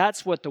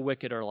 That's what the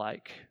wicked are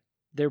like.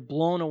 They're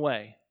blown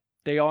away.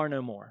 They are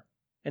no more.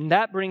 And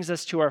that brings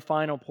us to our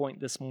final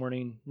point this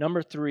morning.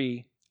 Number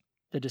 3,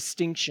 the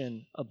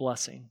distinction of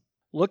blessing.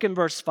 Look in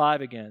verse 5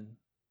 again.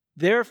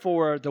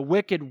 Therefore, the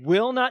wicked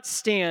will not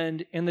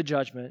stand in the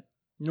judgment,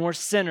 nor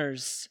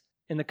sinners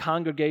in the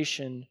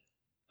congregation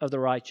of the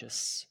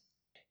righteous.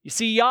 You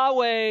see,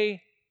 Yahweh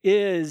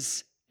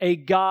is a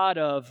God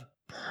of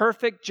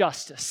perfect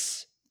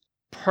justice,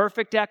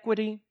 perfect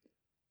equity,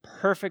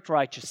 perfect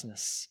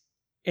righteousness.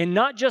 And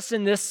not just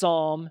in this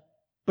psalm,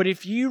 but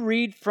if you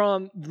read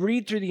through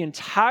the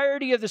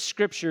entirety of the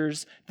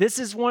scriptures, this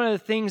is one of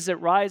the things that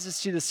rises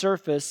to the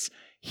surface.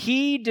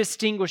 He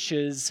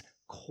distinguishes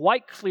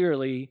quite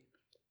clearly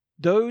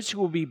those who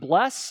will be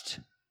blessed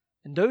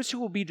and those who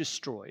will be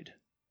destroyed.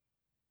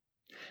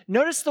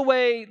 Notice the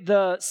way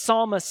the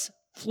psalmist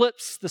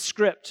flips the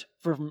script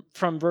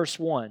from verse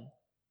 1.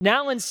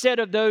 Now, instead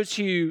of those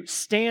who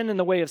stand in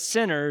the way of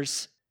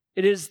sinners,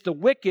 it is the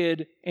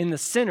wicked and the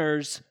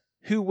sinners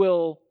who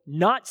will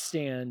not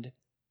stand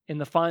in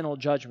the final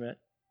judgment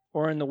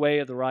or in the way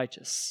of the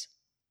righteous.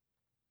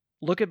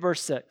 Look at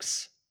verse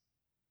 6.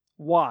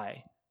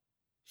 Why?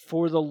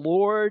 For the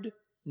Lord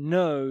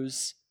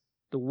knows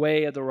the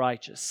way of the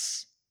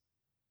righteous,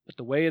 but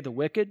the way of the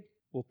wicked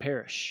will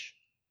perish.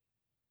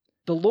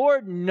 The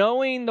Lord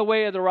knowing the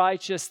way of the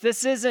righteous,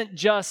 this isn't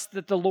just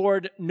that the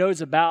Lord knows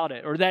about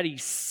it or that he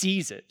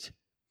sees it.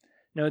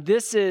 No,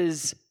 this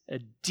is a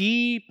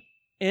deep,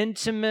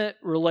 intimate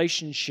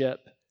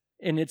relationship,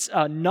 and it's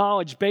a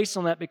knowledge based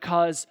on that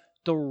because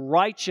the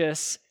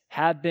righteous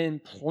have been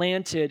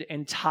planted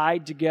and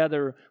tied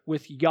together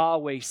with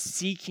Yahweh,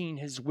 seeking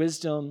his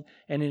wisdom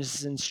and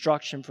his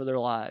instruction for their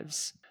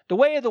lives. The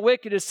way of the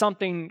wicked is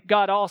something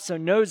God also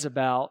knows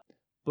about,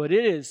 but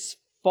it is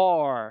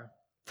far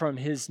from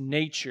his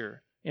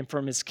nature and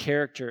from his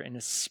character and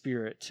his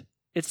spirit.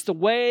 It's the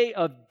way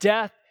of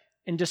death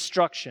and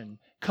destruction,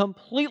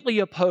 completely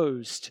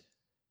opposed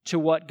to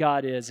what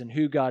God is and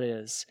who God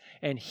is.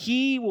 And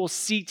he will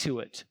see to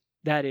it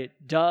that it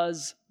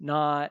does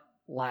not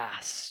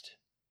last.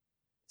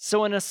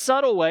 So in a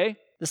subtle way,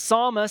 the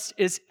psalmist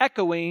is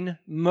echoing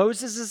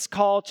Moses'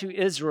 call to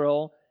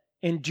Israel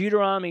in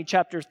Deuteronomy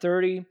chapter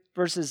 30,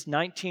 verses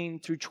 19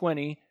 through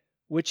 20,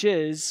 which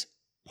is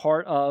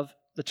part of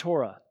the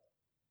Torah.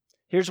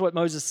 Here's what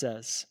Moses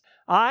says.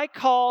 I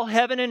call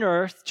heaven and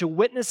earth to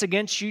witness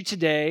against you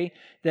today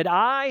that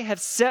I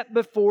have set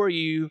before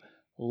you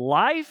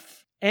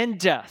life and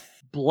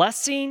death,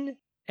 blessing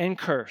and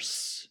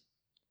curse.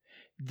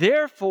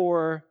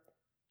 Therefore,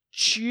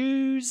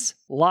 choose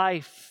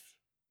life,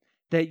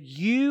 that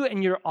you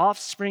and your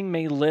offspring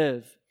may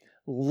live,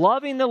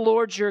 loving the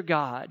Lord your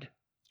God,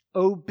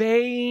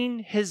 obeying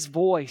his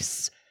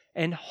voice,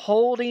 and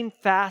holding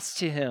fast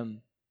to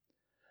him.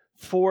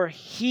 For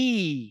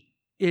he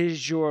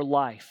is your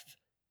life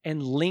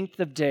and length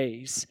of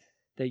days,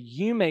 that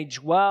you may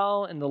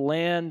dwell in the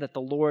land that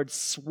the Lord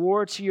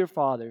swore to your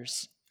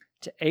fathers,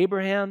 to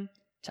Abraham,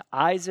 to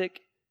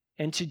Isaac,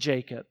 and to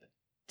Jacob,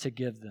 to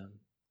give them.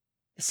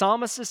 The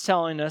psalmist is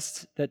telling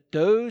us that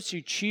those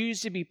who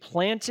choose to be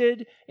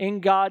planted in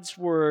God's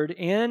word,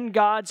 in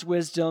God's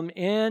wisdom,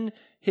 in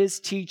his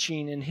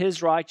teaching, in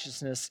his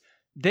righteousness,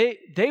 they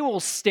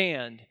will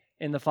stand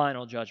in the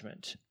final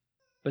judgment.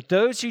 But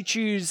those who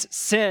choose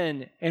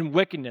sin and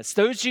wickedness,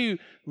 those who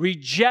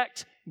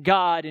reject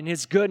God and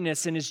his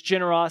goodness and his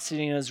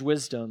generosity and his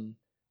wisdom,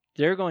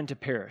 they're going to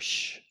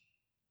perish.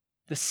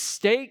 The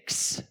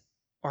stakes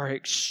are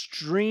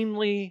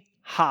extremely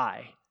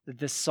high that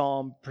this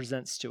psalm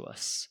presents to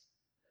us.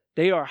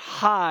 They are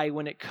high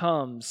when it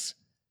comes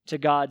to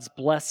God's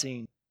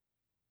blessing.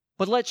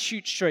 But let's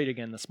shoot straight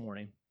again this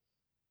morning.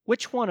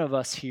 Which one of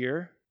us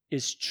here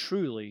is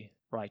truly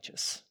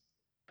righteous?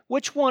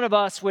 Which one of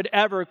us would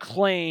ever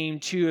claim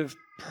to have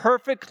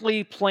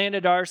perfectly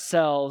planted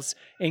ourselves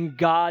in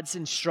God's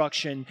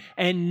instruction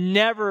and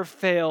never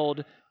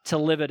failed to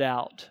live it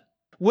out?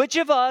 Which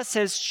of us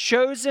has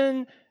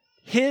chosen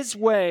his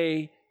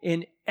way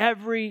in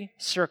every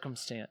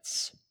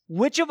circumstance?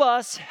 Which of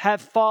us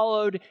have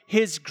followed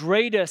his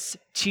greatest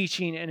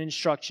teaching and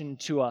instruction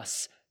to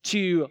us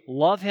to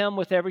love him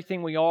with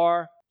everything we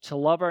are, to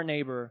love our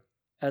neighbor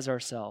as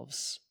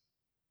ourselves?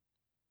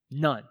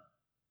 None.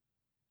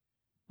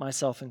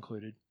 Myself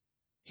included.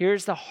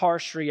 Here's the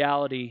harsh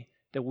reality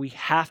that we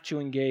have to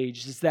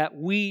engage, is that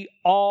we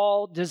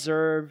all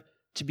deserve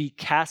to be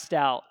cast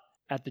out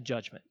at the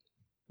judgment.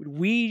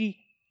 We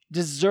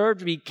deserve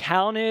to be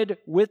counted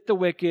with the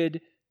wicked,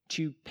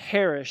 to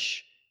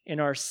perish in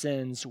our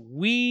sins.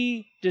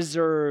 We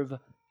deserve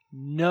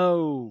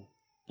no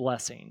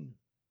blessing.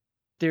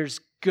 There's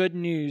good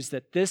news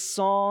that this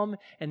psalm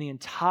and the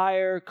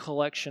entire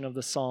collection of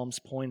the psalms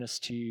point us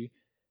to,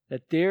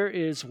 that there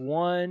is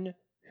one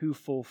who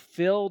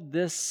fulfilled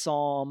this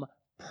psalm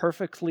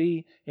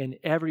perfectly in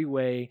every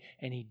way,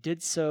 and he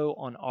did so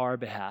on our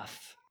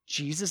behalf.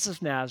 Jesus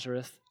of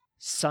Nazareth,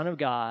 Son of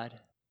God,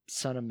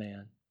 Son of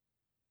Man.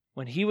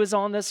 When he was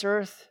on this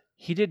earth,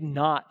 he did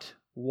not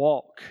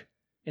walk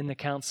in the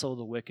counsel of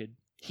the wicked.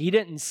 He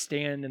didn't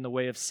stand in the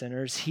way of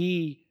sinners.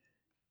 He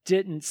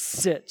didn't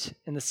sit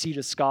in the seat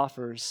of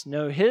scoffers.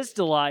 No, his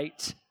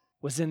delight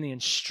was in the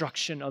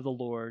instruction of the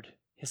Lord,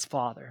 his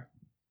Father.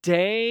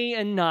 Day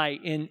and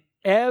night, in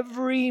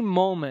every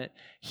moment,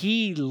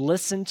 he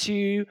listened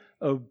to,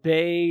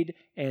 obeyed,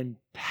 and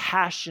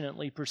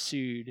passionately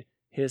pursued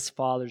his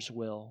Father's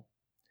will.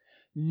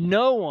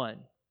 No one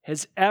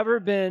has ever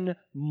been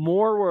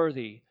more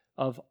worthy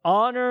of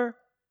honor,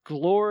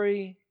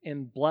 glory,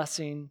 and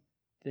blessing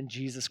than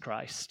Jesus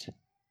Christ.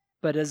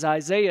 But as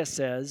Isaiah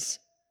says,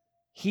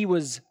 he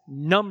was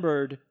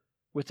numbered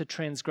with the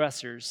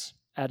transgressors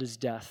at his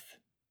death.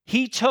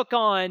 He took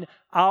on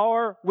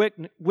our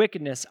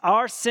wickedness,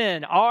 our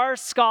sin, our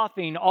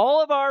scoffing,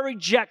 all of our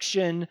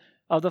rejection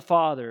of the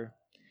Father.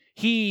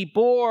 He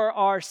bore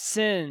our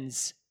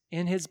sins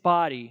in his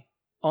body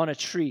on a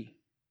tree.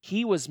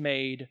 He was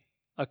made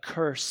a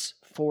curse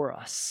for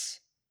us.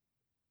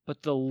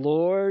 But the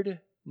Lord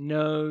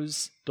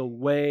knows the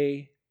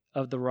way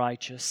of the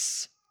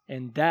righteous,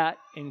 and that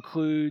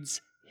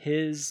includes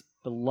his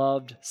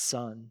beloved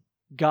Son.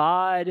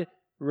 God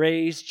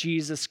raised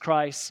Jesus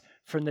Christ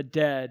from the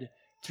dead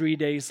 3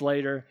 days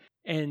later,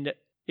 and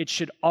it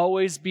should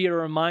always be a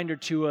reminder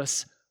to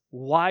us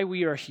why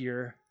we are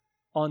here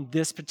on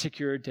this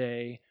particular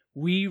day.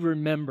 We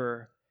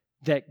remember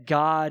that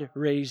God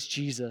raised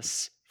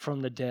Jesus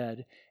from the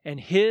dead, and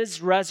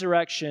his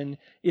resurrection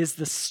is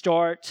the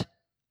start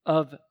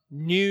of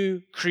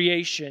new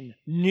creation,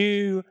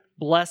 new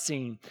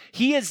blessing.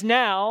 He is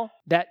now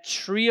that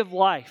tree of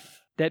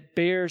life that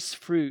bears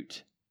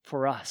fruit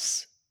for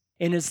us.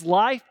 In his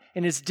life,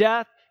 in his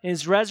death, in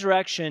his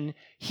resurrection,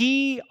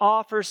 he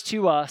offers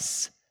to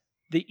us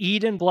the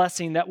Eden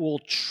blessing that will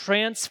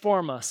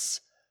transform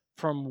us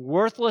from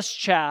worthless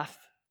chaff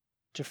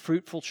to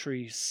fruitful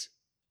trees,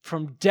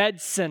 from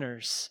dead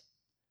sinners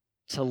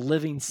to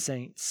living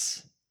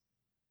saints.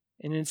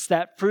 And it's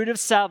that fruit of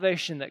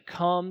salvation that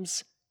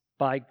comes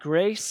by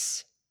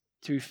grace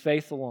through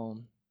faith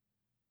alone.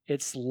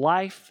 It's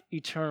life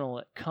eternal.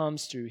 It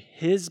comes through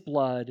his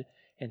blood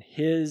and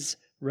his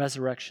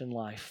resurrection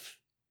life.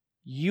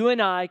 You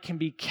and I can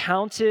be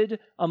counted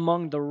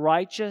among the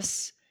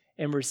righteous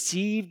and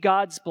receive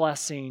God's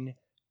blessing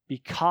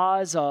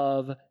because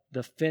of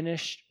the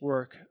finished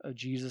work of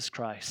Jesus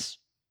Christ.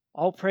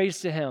 All praise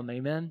to him,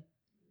 amen?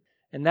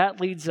 And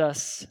that leads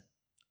us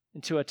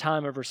into a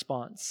time of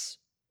response.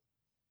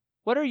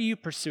 What are you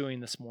pursuing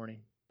this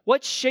morning?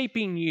 What's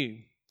shaping you?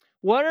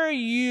 What are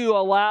you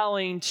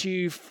allowing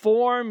to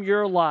form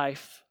your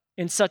life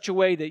in such a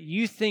way that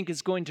you think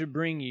is going to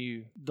bring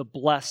you the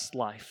blessed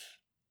life?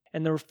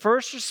 And the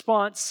first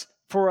response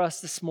for us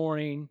this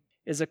morning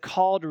is a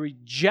call to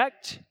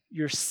reject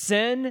your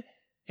sin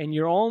and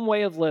your own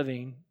way of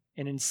living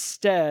and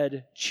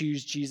instead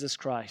choose Jesus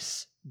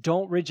Christ.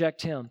 Don't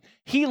reject him.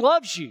 He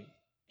loves you.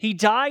 He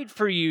died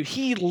for you.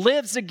 He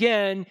lives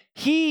again.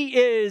 He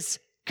is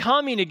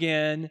coming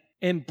again,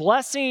 and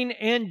blessing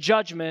and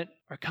judgment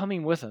are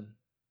coming with him.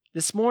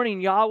 This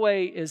morning,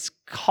 Yahweh is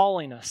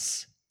calling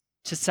us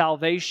to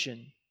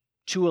salvation,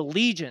 to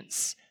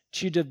allegiance,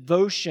 to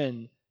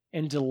devotion,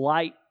 and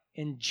delight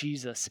in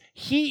Jesus.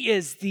 He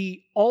is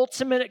the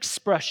ultimate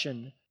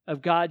expression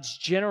of God's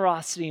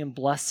generosity and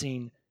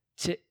blessing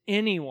to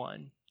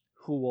anyone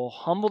who will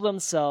humble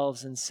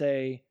themselves and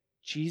say,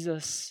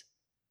 Jesus,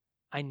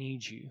 I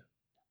need you.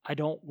 I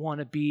don't want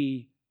to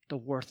be the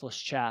worthless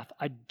chaff.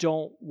 I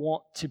don't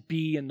want to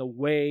be in the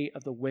way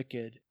of the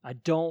wicked. I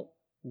don't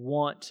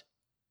want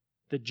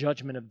the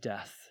judgment of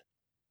death.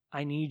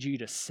 I need you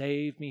to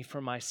save me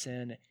from my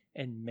sin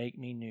and make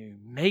me new.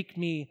 Make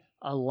me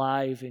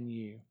alive in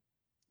you.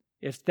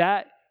 If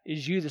that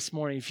is you this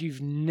morning, if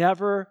you've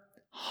never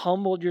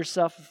humbled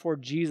yourself before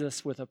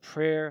Jesus with a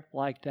prayer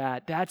like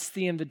that, that's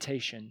the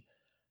invitation.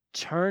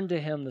 Turn to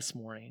him this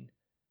morning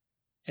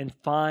and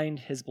find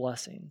his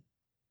blessing.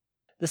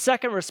 The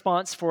second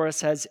response for us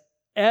has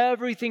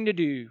everything to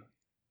do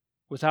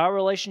with our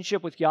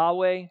relationship with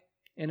Yahweh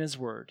and his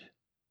word.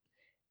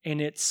 And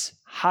it's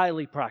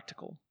highly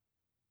practical.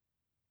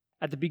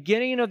 At the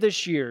beginning of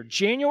this year,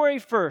 January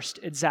 1st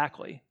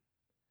exactly,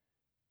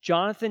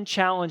 Jonathan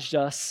challenged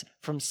us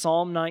from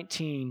Psalm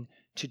 19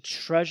 to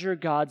treasure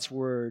God's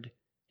word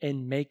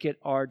and make it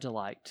our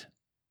delight.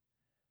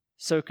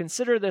 So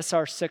consider this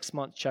our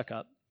 6-month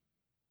checkup.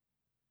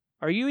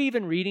 Are you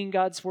even reading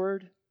God's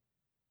word?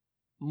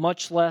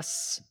 Much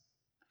less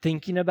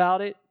thinking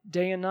about it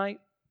day and night?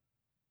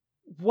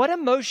 What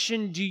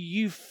emotion do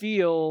you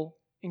feel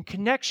in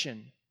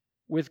connection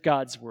with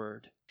God's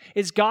word?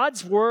 Is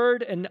God's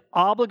word an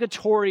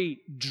obligatory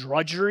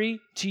drudgery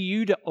to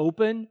you to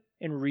open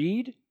and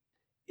read?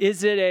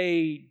 Is it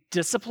a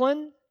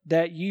discipline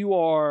that you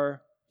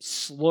are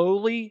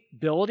slowly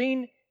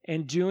building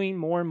and doing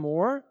more and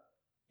more?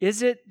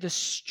 Is it the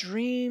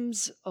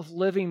streams of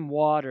living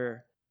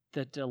water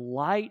that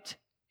delight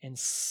and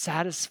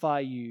satisfy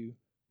you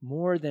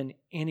more than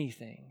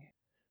anything?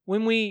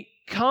 When we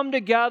come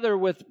together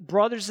with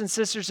brothers and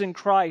sisters in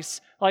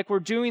Christ like we're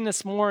doing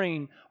this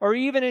morning, or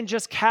even in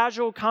just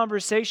casual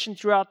conversation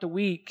throughout the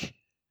week,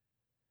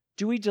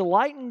 do we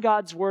delight in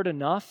God's word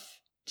enough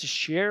to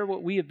share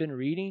what we have been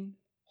reading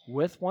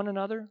with one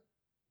another?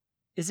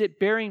 Is it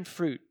bearing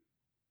fruit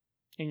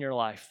in your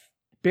life?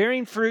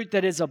 Bearing fruit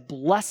that is a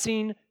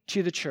blessing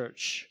to the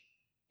church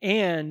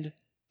and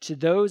to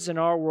those in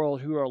our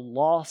world who are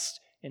lost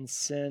in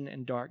sin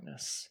and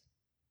darkness.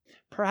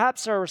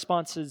 Perhaps our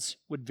responses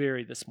would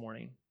vary this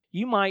morning.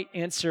 You might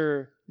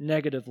answer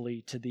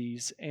negatively to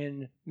these,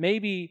 and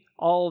maybe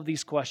all of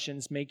these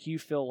questions make you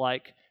feel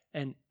like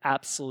an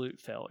absolute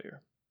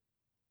failure.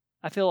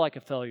 I feel like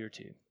a failure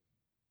too.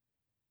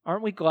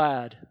 Aren't we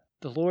glad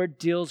the Lord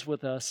deals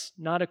with us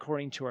not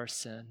according to our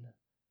sin,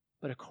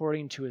 but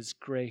according to His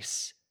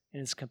grace and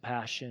His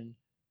compassion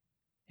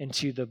and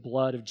to the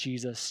blood of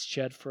Jesus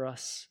shed for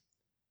us?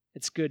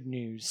 It's good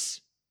news.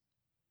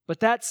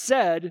 But that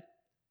said,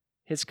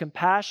 His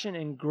compassion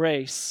and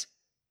grace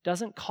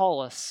doesn't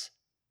call us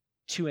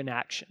to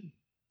inaction.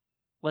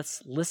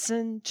 Let's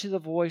listen to the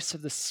voice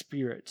of the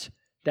Spirit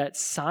that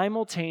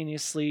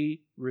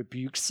simultaneously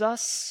rebukes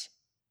us,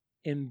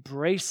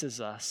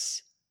 embraces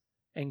us,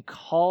 and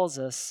calls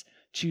us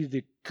to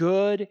the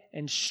good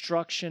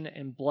instruction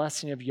and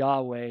blessing of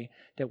Yahweh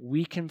that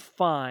we can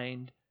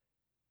find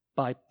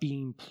by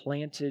being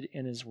planted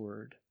in His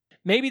Word.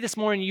 Maybe this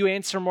morning you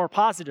answer more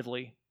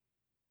positively.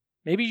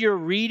 Maybe your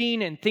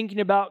reading and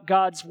thinking about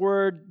God's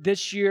Word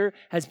this year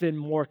has been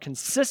more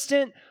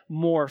consistent,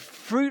 more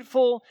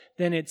fruitful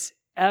than it's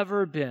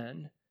ever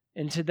been.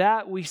 And to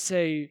that we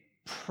say,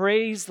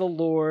 praise the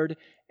Lord,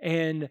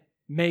 and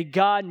may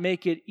God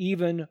make it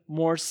even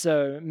more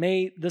so.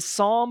 May the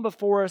psalm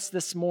before us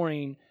this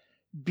morning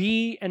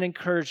be an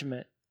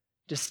encouragement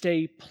to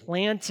stay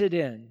planted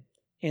in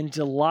and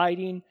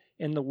delighting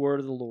in the word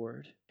of the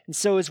Lord. And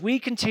so as we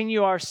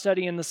continue our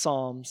study in the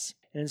Psalms,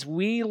 and as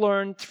we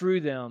learn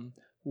through them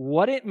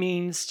what it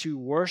means to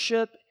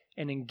worship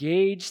and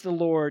engage the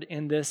Lord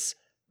in this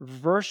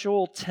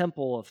virtual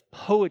temple of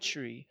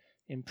poetry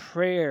and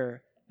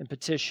prayer and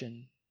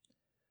petition,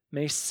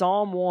 may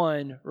Psalm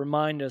 1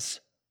 remind us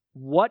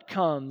what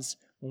comes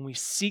when we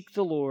seek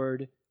the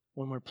Lord,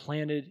 when we're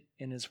planted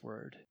in His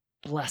Word.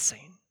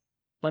 Blessing.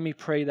 Let me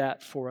pray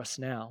that for us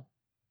now.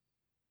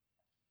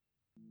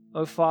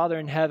 Oh, Father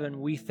in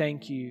heaven, we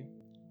thank You.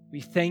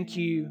 We thank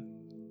You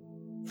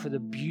for the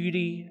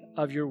beauty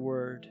of Your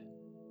Word.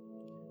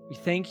 We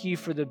thank You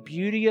for the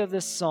beauty of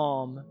this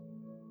psalm,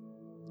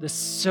 the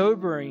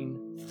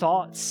sobering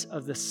thoughts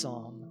of this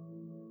psalm,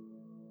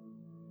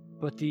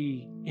 but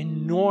the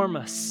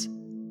enormous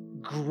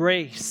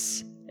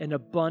grace and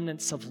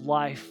abundance of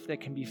life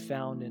that can be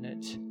found in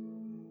it.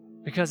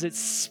 Because it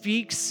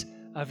speaks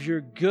of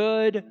Your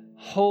good,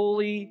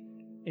 holy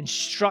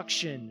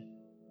instruction,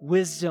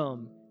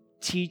 wisdom,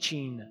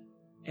 teaching,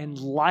 and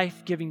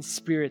life-giving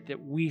Spirit that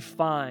we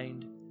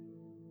find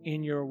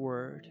in Your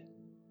Word.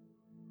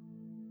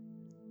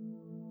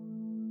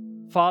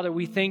 Father,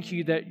 we thank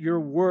You that Your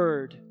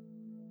Word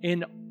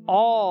in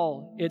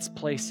all its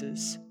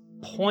places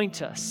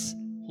point us,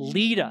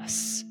 lead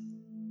us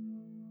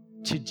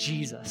to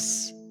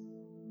Jesus.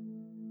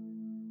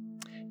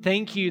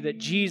 Thank You that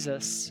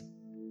Jesus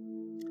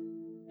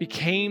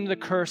became the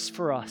curse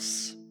for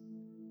us,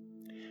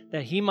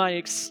 that He might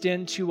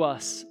extend to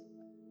us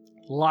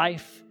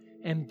life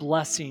and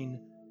blessing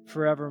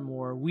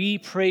forevermore. We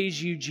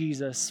praise You,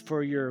 Jesus,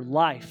 for Your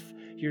life,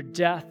 Your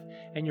death,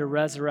 and Your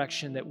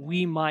resurrection, that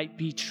we might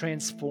be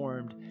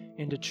transformed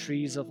into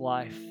trees of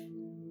life.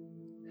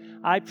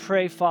 I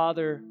pray,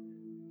 Father,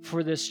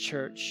 for this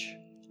church.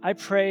 I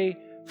pray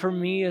for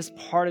me as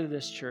part of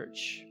this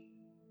church.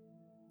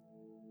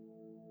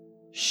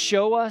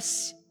 Show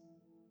us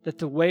that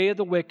the way of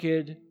the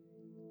wicked,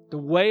 the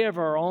way of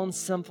our own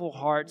sinful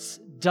hearts,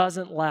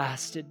 doesn't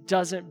last. It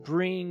doesn't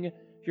bring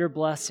Your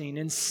blessing.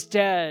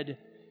 Instead,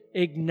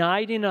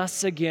 igniting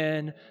us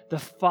again the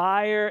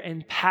fire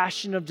and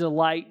passion of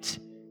delight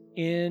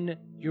in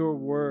Your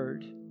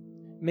Word.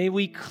 May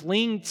we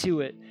cling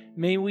to it.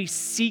 May we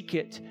seek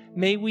it.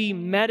 May we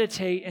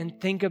meditate and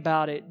think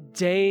about it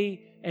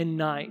day and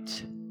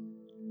night,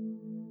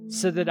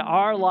 so that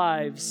our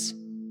lives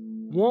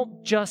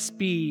won't just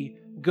be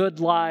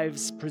good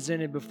lives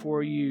presented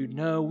before You.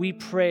 No, we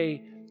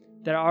pray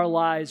that our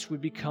lives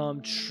would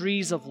become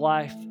trees of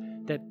life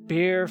that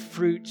bear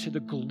fruit to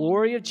the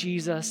glory of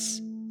Jesus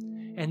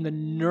and the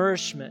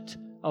nourishment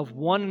of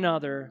one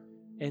another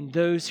and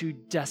those who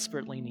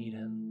desperately need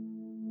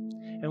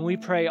Him. And we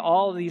pray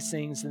all of these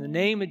things in the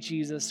name of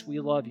Jesus. We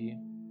love You.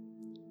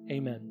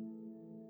 Amen.